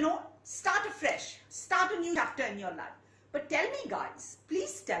and, start afresh. Start a new chapter in your life. But tell me, guys,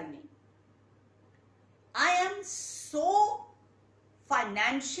 please tell me. I am so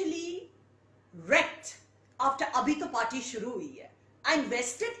financially wrecked after Abhi To Party Shuru Hui Hai. I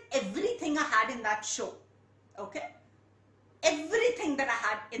invested everything I had in that show. Okay? Everything that I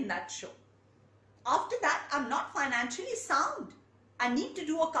had in that show. After that, I'm not financially sound. I need to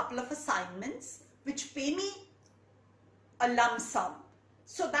do a couple of assignments which pay me a lump sum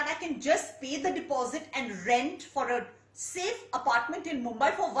so that I can just pay the deposit and rent for a safe apartment in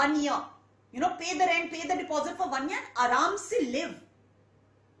Mumbai for 1 year. Pay the rent, pay the deposit for 1 year and aram se live.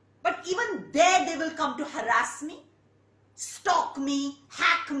 But even there they will come to harass me, stalk me,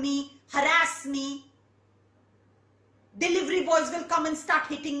 hack me, harass me. Delivery boys will come and start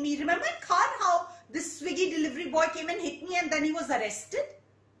hitting me. Remember in Khar how this Swiggy delivery boy came and hit me and then he was arrested?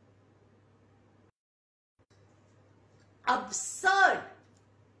 Absurd.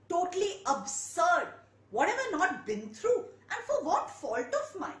 Totally absurd. What have I not been through? And for what fault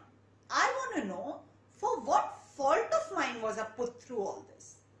of mine? I want to know, for what fault of mine was I put through all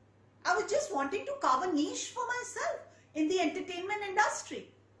this? I was just wanting to carve a niche for myself in the entertainment industry.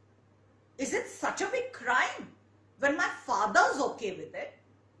 Is it such a big crime? When my father's okay with it,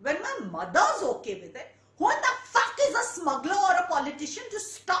 when my mother's okay with it, who in the fuck is a smuggler or a politician to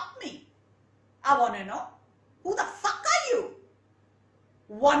stop me? I want to know. Who the fuck are you?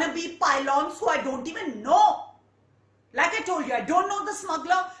 Wannabe pylons who I don't even know. Like I told you, I don't know the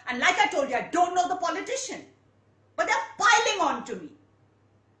smuggler, and like I told you, I don't know the politician. But they're piling on to me.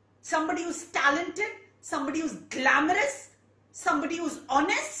 Somebody who's talented, somebody who's glamorous, somebody who's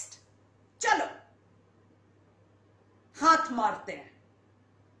honest. Chalo. हाथ मारते हैं.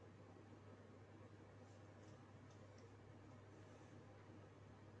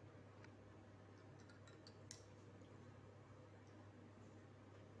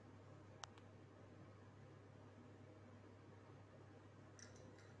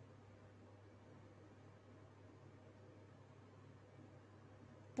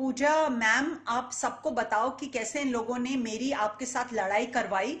 पूजा ma'am, आप सबको बताओ कि कैसे इन लोगों ने मेरी आपके साथ लड़ाई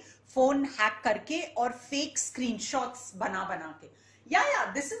करवाई फोन हैक करके और फेक स्क्रीनशॉट्स बना के.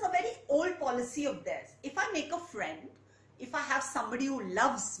 Yeah, this is a very old policy of theirs. If I make a friend, if I have somebody who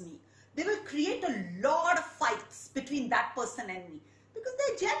loves me, they will create a lot of fights between that person and me because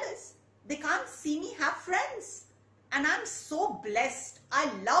they're jealous. They can't see me have friends. And I'm so blessed. I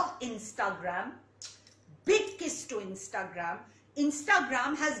love Instagram. Big kiss to Instagram.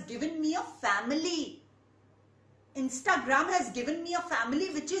 Instagram has given me a family. Instagram has given me a family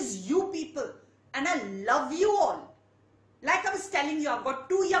which is you people. And I love you all. Like I was telling you, I've got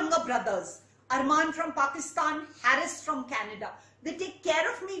 2 younger brothers. Arman from Pakistan, Harris from Canada. They take care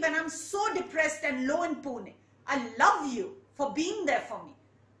of me when I'm so depressed and low in Pune. I love you for being there for me.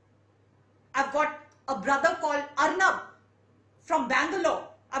 I've got a brother called Arnab from Bangalore.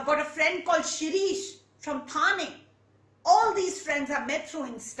 I've got a friend called Shirish from Thane. All these friends I met through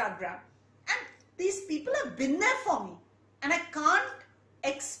Instagram. And these people have been there for me. And I can't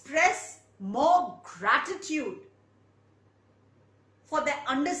express more gratitude for their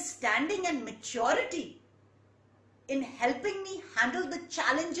understanding and maturity in helping me handle the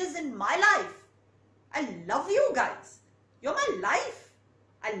challenges in my life. I love you guys. You're my life.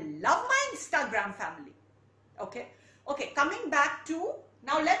 I love my Instagram family. Okay, coming back to,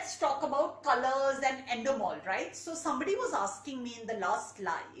 now let's talk about colors and Endemol, right? So somebody was asking me in the last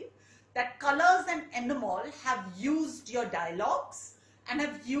live that colors and Endemol have used your dialogues and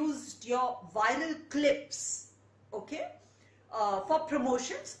have used your viral clips, okay, for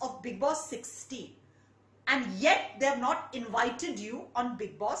promotions of Bigg Boss 16. And yet they have not invited you on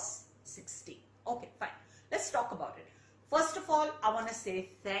Bigg Boss 16. Okay, fine. Let's talk about it. First of all, I want to say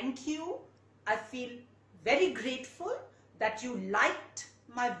thank you. I feel very grateful that you liked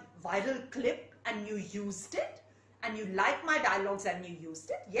my viral clip and you used it, and you like my dialogues and you used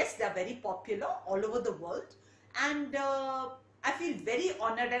it. Yes, they are very popular all over the world, and I feel very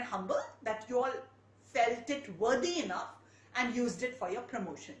honored and humbled that you all felt it worthy enough and used it for your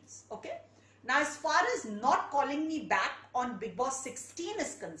promotions. Okay. Now, as far as not calling me back on Bigg Boss 16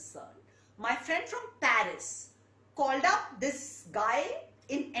 is concerned, my friend from Paris called up this guy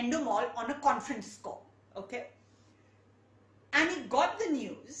in Endemol on a conference call. Okay. And he got the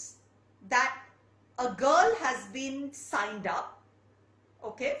news that a girl has been signed up,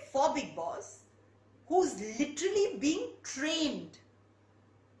 okay, for Bigg Boss, who's literally being trained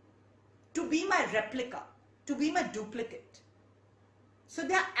to be my replica, to be my duplicate. So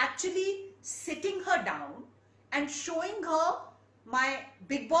they are actually sitting her down and showing her my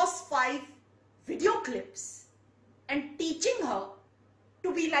Bigg Boss 5 video clips and teaching her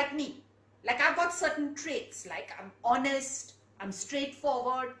to be like me. Like I've got certain traits, like I'm honest, I'm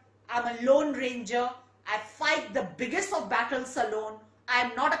straightforward, I'm a lone ranger, I fight the biggest of battles alone,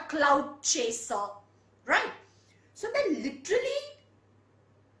 I'm not a cloud chaser, right? So they're literally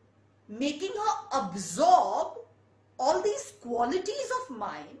making her absorb all these qualities of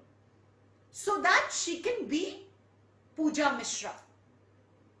mine so that she can be Pooja Mishra.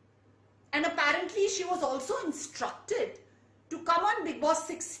 And apparently she was also instructed to come on Bigg Boss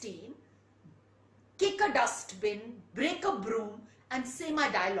 16, kick a dustbin, break a broom and say my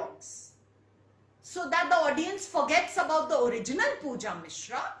dialogues, so that the audience forgets about the original Pooja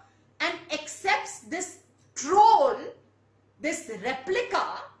Mishra and accepts this troll, this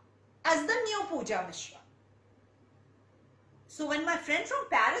replica as the new Pooja Mishra. So when my friend from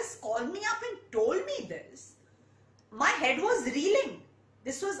Paris called me up and told me this, my head was reeling.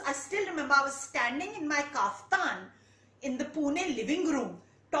 This was, I still remember, I was standing in my kaftan in the Pune living room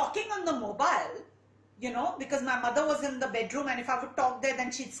talking on the mobile, you know, because my mother was in the bedroom and if I would talk there,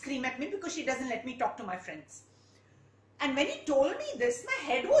 then she'd scream at me because she doesn't let me talk to my friends. And when he told me this, my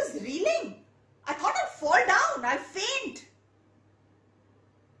head was reeling. I thought I'd fall down, I'll faint.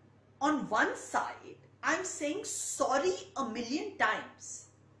 On one side, I'm saying sorry a million times.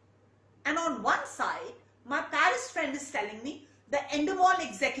 And on one side, my Paris friend is telling me the Endemol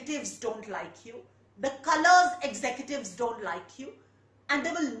executives don't like you, the Colors executives don't like you, and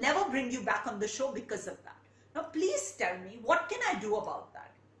they will never bring you back on the show because of that. Now please tell me, what can I do about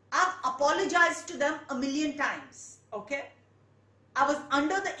that? I've apologized to them a million times, okay? I was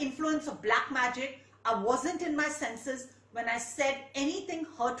under the influence of black magic. I wasn't in my senses when I said anything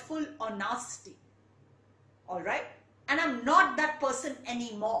hurtful or nasty, all right? And I'm not that person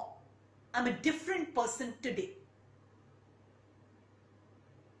anymore. I'm a different person today.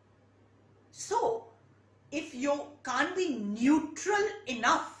 So, if you can't be neutral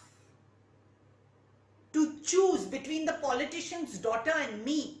enough to choose between the politician's daughter and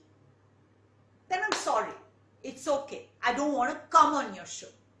me, then I'm sorry. It's okay. I don't want to come on your show.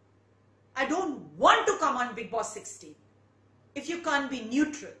 I don't want to come on Bigg Boss 16 if you can't be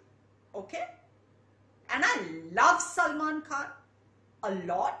neutral, okay? And I love Salman Khan a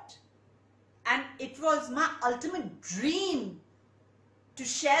lot, and it was my ultimate dream to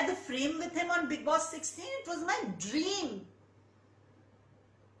share the frame with him on Bigg Boss 16. It was my dream.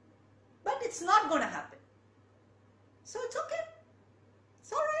 But it's not going to happen. So it's okay.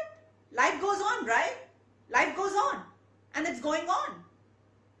 It's alright. Life goes on, right? Life goes on. And it's going on.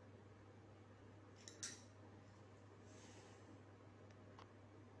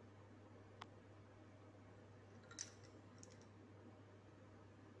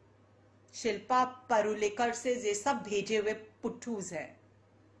 Shilpa Parulekar से ये सब भेजे हुए पुट्ठूज हैं.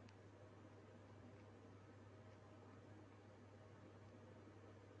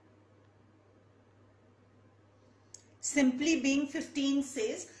 Simply Being 15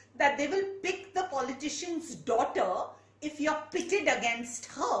 says that they will pick the politician's daughter if you're pitted against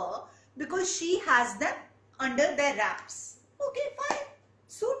her because she has them under their wraps. Okay, fine.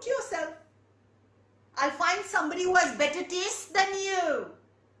 Suit yourself. I'll find somebody who has better taste than you.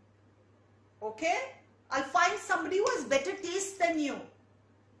 Okay? I'll find somebody who has better taste than you,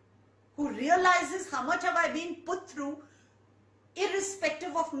 who realizes how much have I been put through,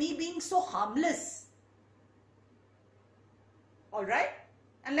 irrespective of me being so harmless. Alright?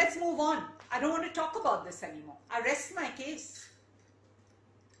 And let's move on. I don't want to talk about this anymore. I rest my case.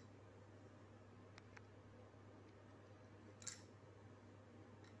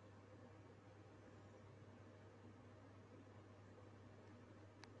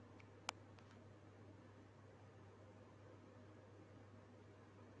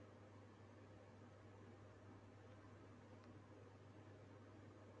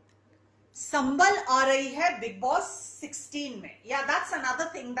 संबल आ रही है big boss 16 में. Yeah, that's another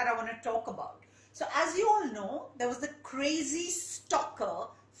thing that I want to talk about. So as you all know, there was a crazy stalker,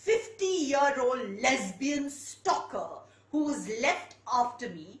 50-year-old lesbian stalker who was left after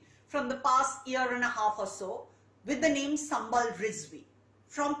me from the past year and a half or so with the name Sambal Rizvi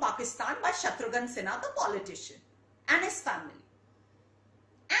from Pakistan by Shatrughan Sinha, the politician, and his family.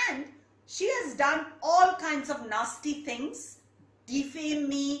 And she has done all kinds of nasty things, defame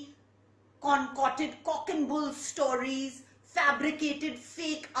me, concocted cock and bull stories, fabricated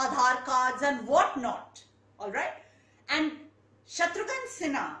fake Aadhaar cards and whatnot. Alright? And Shatrughan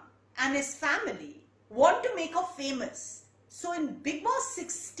Sinha and his family want to make her famous. So in Bigg Boss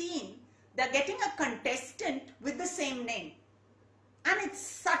 16, they're getting a contestant with the same name. And it's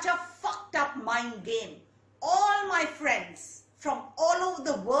such a fucked up mind game. All my friends from all over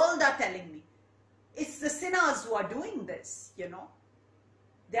the world are telling me, it's the sinners who are doing this, you know.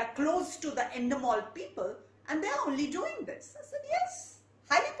 They are close to the Endemol people and they are only doing this. I said, yes,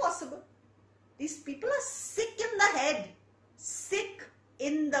 highly possible. These people are sick in the head, sick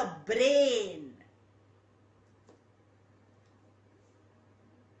in the brain.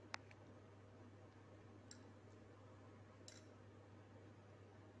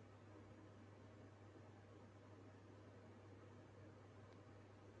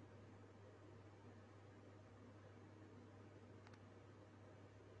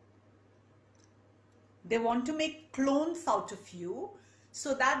 They want to make clones out of you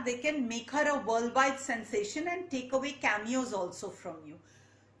so that they can make her a worldwide sensation and take away cameos also from you.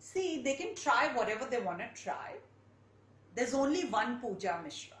 See, they can try whatever they want to try. There's only one Pooja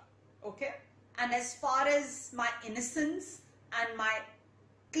Mishra, okay? And as far as my innocence and my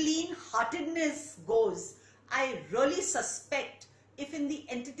clean-heartedness goes, I really suspect if in the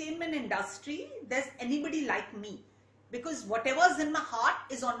entertainment industry there's anybody like me, because whatever's in my heart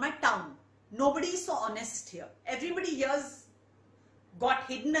is on my tongue. Nobody is so honest here. Everybody here's got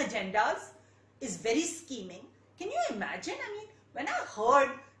hidden agendas, is very scheming. Can you imagine? I mean, when I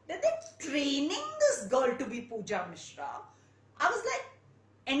heard that they're training this girl to be Pooja Mishra, I was like,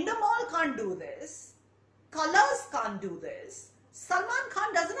 Endemol can't do this. Colors can't do this. Salman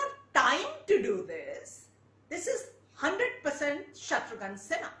Khan doesn't have time to do this. This is 100% Shatrughan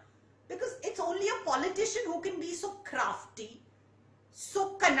Sinha. Because it's only a politician who can be so crafty,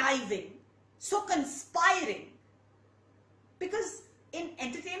 so conniving, so conspiring. Because in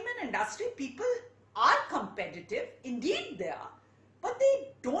entertainment industry, people are competitive. Indeed they are. But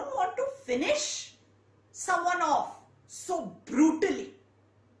they don't want to finish someone off so brutally.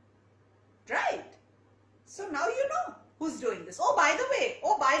 Right? So now you know who's doing this. Oh, by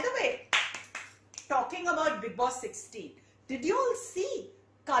the way, talking about Bigg Boss 16. Did you all see?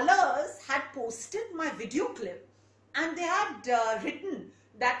 Colors had posted my video clip and they had written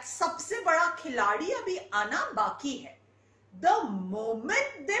that सबसे बड़ा खिलाड़ी अभी आना बाकी है. The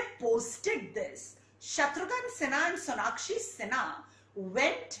moment they posted this, Shatrughan Sinha and Sonakshi Sinha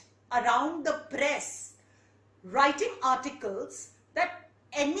went around the press writing articles that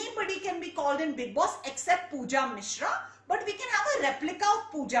anybody can be called in Bigg Boss except Pooja Mishra, but we can have a replica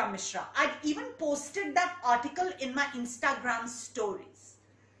of Pooja Mishra. I'd even posted that article in my Instagram stories.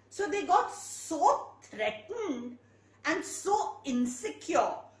 So they got so threatened and so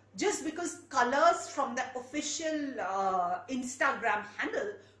insecure just because Colors from the official Instagram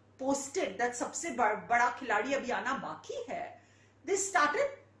handle posted that सबसे बड़ा खिलाड़ी अभी आना बाकी है. They started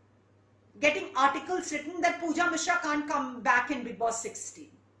getting articles written that Pooja Mishra can't come back in Bigg Boss 16.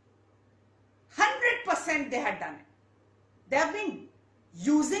 100% they had done it. They have been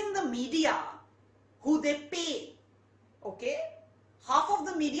using the media who they pay. Okay? Half of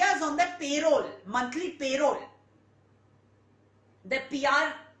the media is on their payroll, monthly payroll. Their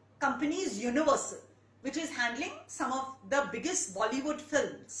PR company is Universal, which is handling some of the biggest Bollywood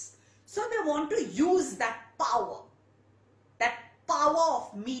films. So they want to use that power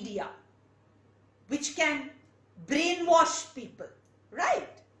of media, which can brainwash people,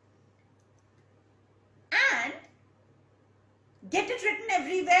 right? And get it written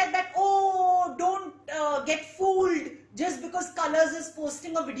everywhere that, oh, don't get fooled just because Colors is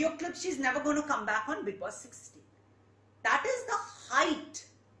posting a video clip. She's never going to come back on Bigg Boss 16. That is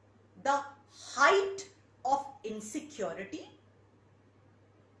the height of insecurity,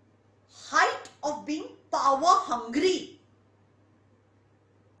 height of being power hungry.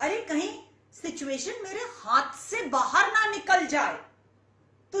 अरे कहीं situation मेरे हाथ से बाहर ना निकल जाए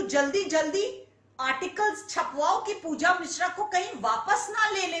तो जल्दी जल्दी आर्टिकल्स छपवाओ कि पूजा मिश्रा को कहीं वापस ना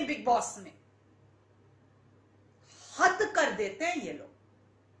ले लें बिग बॉस में. हद कर देते हैं ये लोग.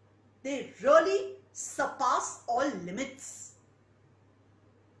 They really surpass all limits.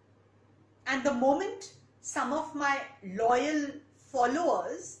 And the moment some of my loyal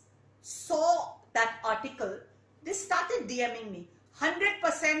followers saw that article, they started DMing me.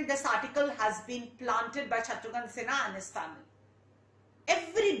 100% this article has been planted by Shatrughan Sinha and his family.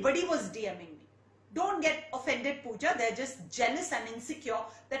 Everybody was DMing me. Don't get offended, Pooja. They're just jealous and insecure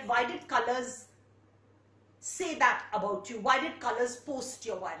that why did Colors say that about you? Why did Colors post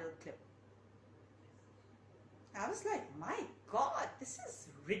your viral clip? I was like, my God, this is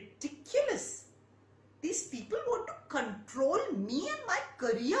ridiculous. These people want to control me and my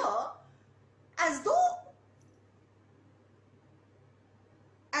career as though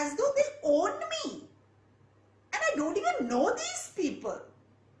they own me. And I don't even know these people.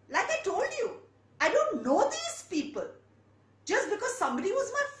 Like I told you, I don't know these people. Just because somebody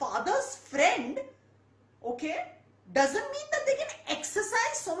who's my father's friend, okay, doesn't mean that they can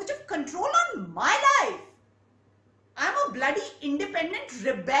exercise so much of control on my life. I'm a bloody independent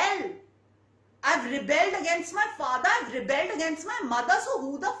rebel. I've rebelled against my father. I've rebelled against my mother. So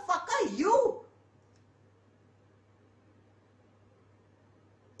who the fuck are you?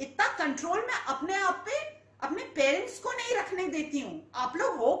 इतना control मैं अपने आप पे अपने parents को नहीं रखने देती हूं. आप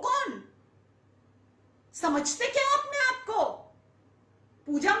लोग हो कौन? समझते क्या हो अपने आप को?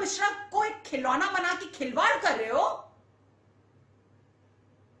 पूजा मिश्रा को एक खिलौना बना के खिलवाड़ कर रहे हो.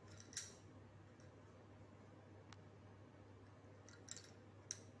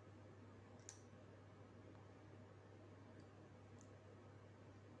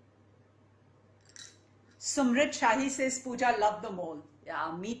 Sumrit Shahi says, Pooja, love the mole.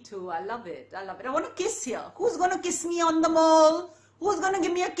 Yeah, me too. I love it. I love it. I want to kiss here. Who's going to kiss me on the mole? Who's going to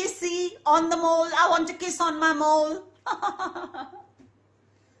give me a kissy on the mole? I want to kiss on my mole.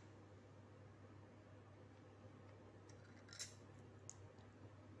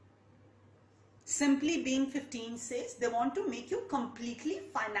 Simply Being 15 says, they want to make you completely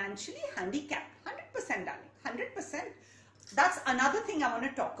financially handicapped. 100%, darling. 100%. That's another thing I want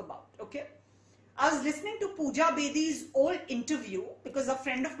to talk about. Okay. I was listening to Pooja Bedi's old interview because a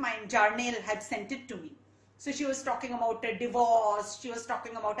friend of mine, Jarnail, had sent it to me. So she was talking about a divorce, she was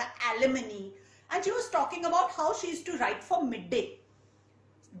talking about her alimony, and she was talking about how she used to write for Midday.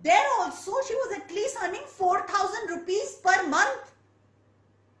 There also, she was at least earning 4,000 rupees per month.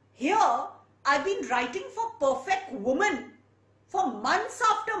 Here, I've been writing for Perfect Woman for months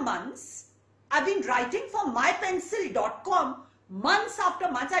after months. I've been writing for mypencil.com months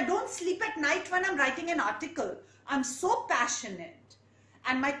after months. I don't sleep at night when I'm writing an article. I'm so passionate.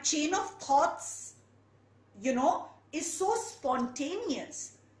 And my chain of thoughts, you know, is so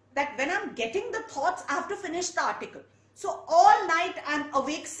spontaneous that when I'm getting the thoughts, I have to finish the article. So all night I'm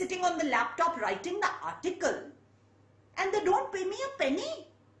awake sitting on the laptop writing the article. And they don't pay me a penny.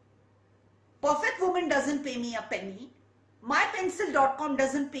 Perfect Woman doesn't pay me a penny. MyPencil.com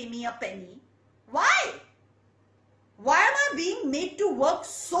doesn't pay me a penny. Why? Why am I being made to work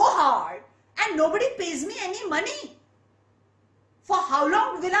so hard and nobody pays me any money? For how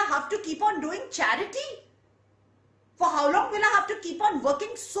long will I have to keep on doing charity? For how long will I have to keep on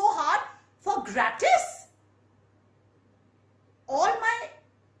working so hard for gratis? All my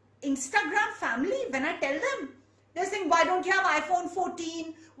Instagram family, when I tell them, they're saying, why don't you have iPhone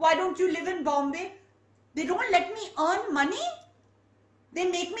 14? Why don't you live in Bombay? They don't let me earn money. They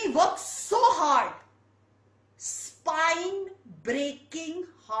make me work so hard. Spine-breaking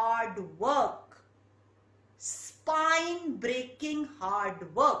hard work. Spine-breaking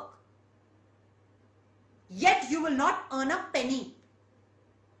hard work. Yet you will not earn a penny.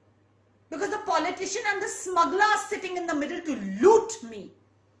 Because the politician and the smuggler are sitting in the middle to loot me.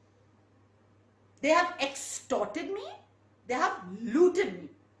 They have extorted me. They have looted me.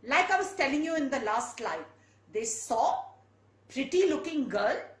 Like I was telling you in the last slide. They saw pretty looking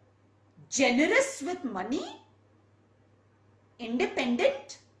girl, generous with money,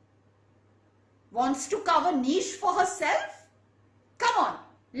 independent, wants to cover niche for herself. Come on,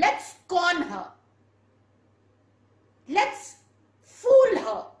 let's con her. Let's fool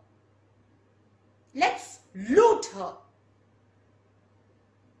her. Let's loot her.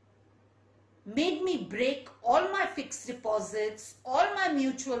 Made me break all my fixed deposits, all my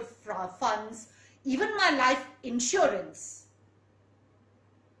mutual funds, even my life insurance.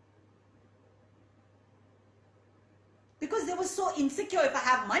 Because they were so insecure, if I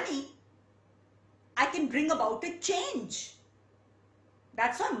have money, I can bring about a change.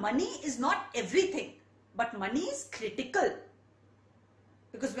 That's why money is not everything, but money is critical.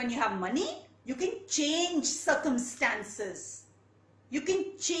 Because when you have money, you can change circumstances. You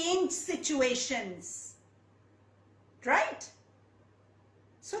can change situations. Right?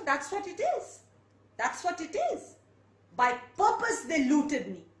 So that's what it is. That's what it is. By purpose, they looted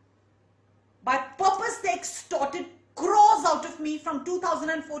me. By purpose, they extorted crores out of me from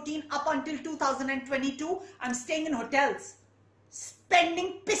 2014 up until 2022. I'm staying in hotels,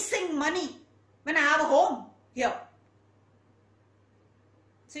 spending pissing money when I have a home here.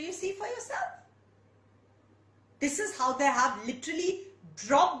 So you see for yourself. This is how they have literally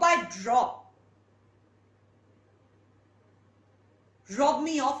drop by drop robbed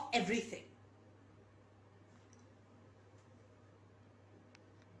me of everything.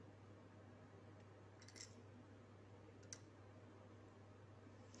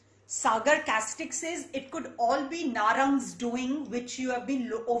 Sagar Castic says it could all be Narang's doing, which you have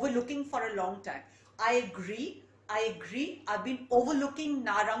been overlooking for a long time. I agree. I agree. I've been overlooking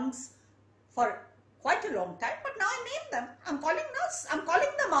Narang's for quite a long time, but now I name them. I'm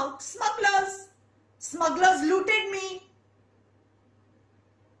calling them out. Smugglers. Smugglers looted me.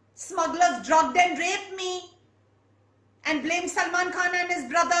 Smugglers drugged and raped me and blamed Salman Khan and his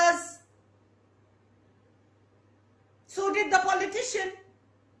brothers. So did the politician.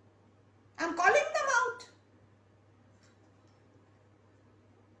 I'm calling them out.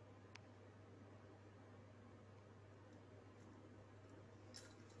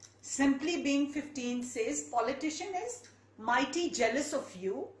 Simply Being 15 says, politician is mighty jealous of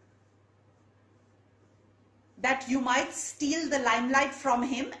you that you might steal the limelight from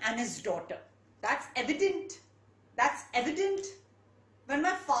him and his daughter. That's evident. That's evident. When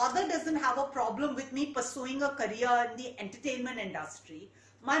my father doesn't have a problem with me pursuing a career in the entertainment industry,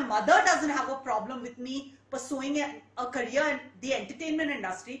 my mother doesn't have a problem with me pursuing a career in the entertainment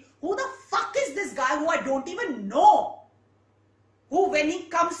industry, who the fuck is this guy who I don't even know? Who, when he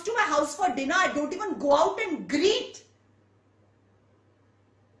comes to my house for dinner, I don't even go out and greet?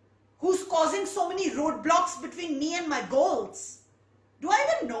 Who's causing so many roadblocks between me and my goals? Do I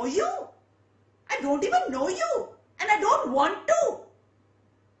even know you? I don't even know you. And I don't want to.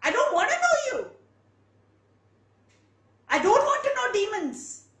 I don't want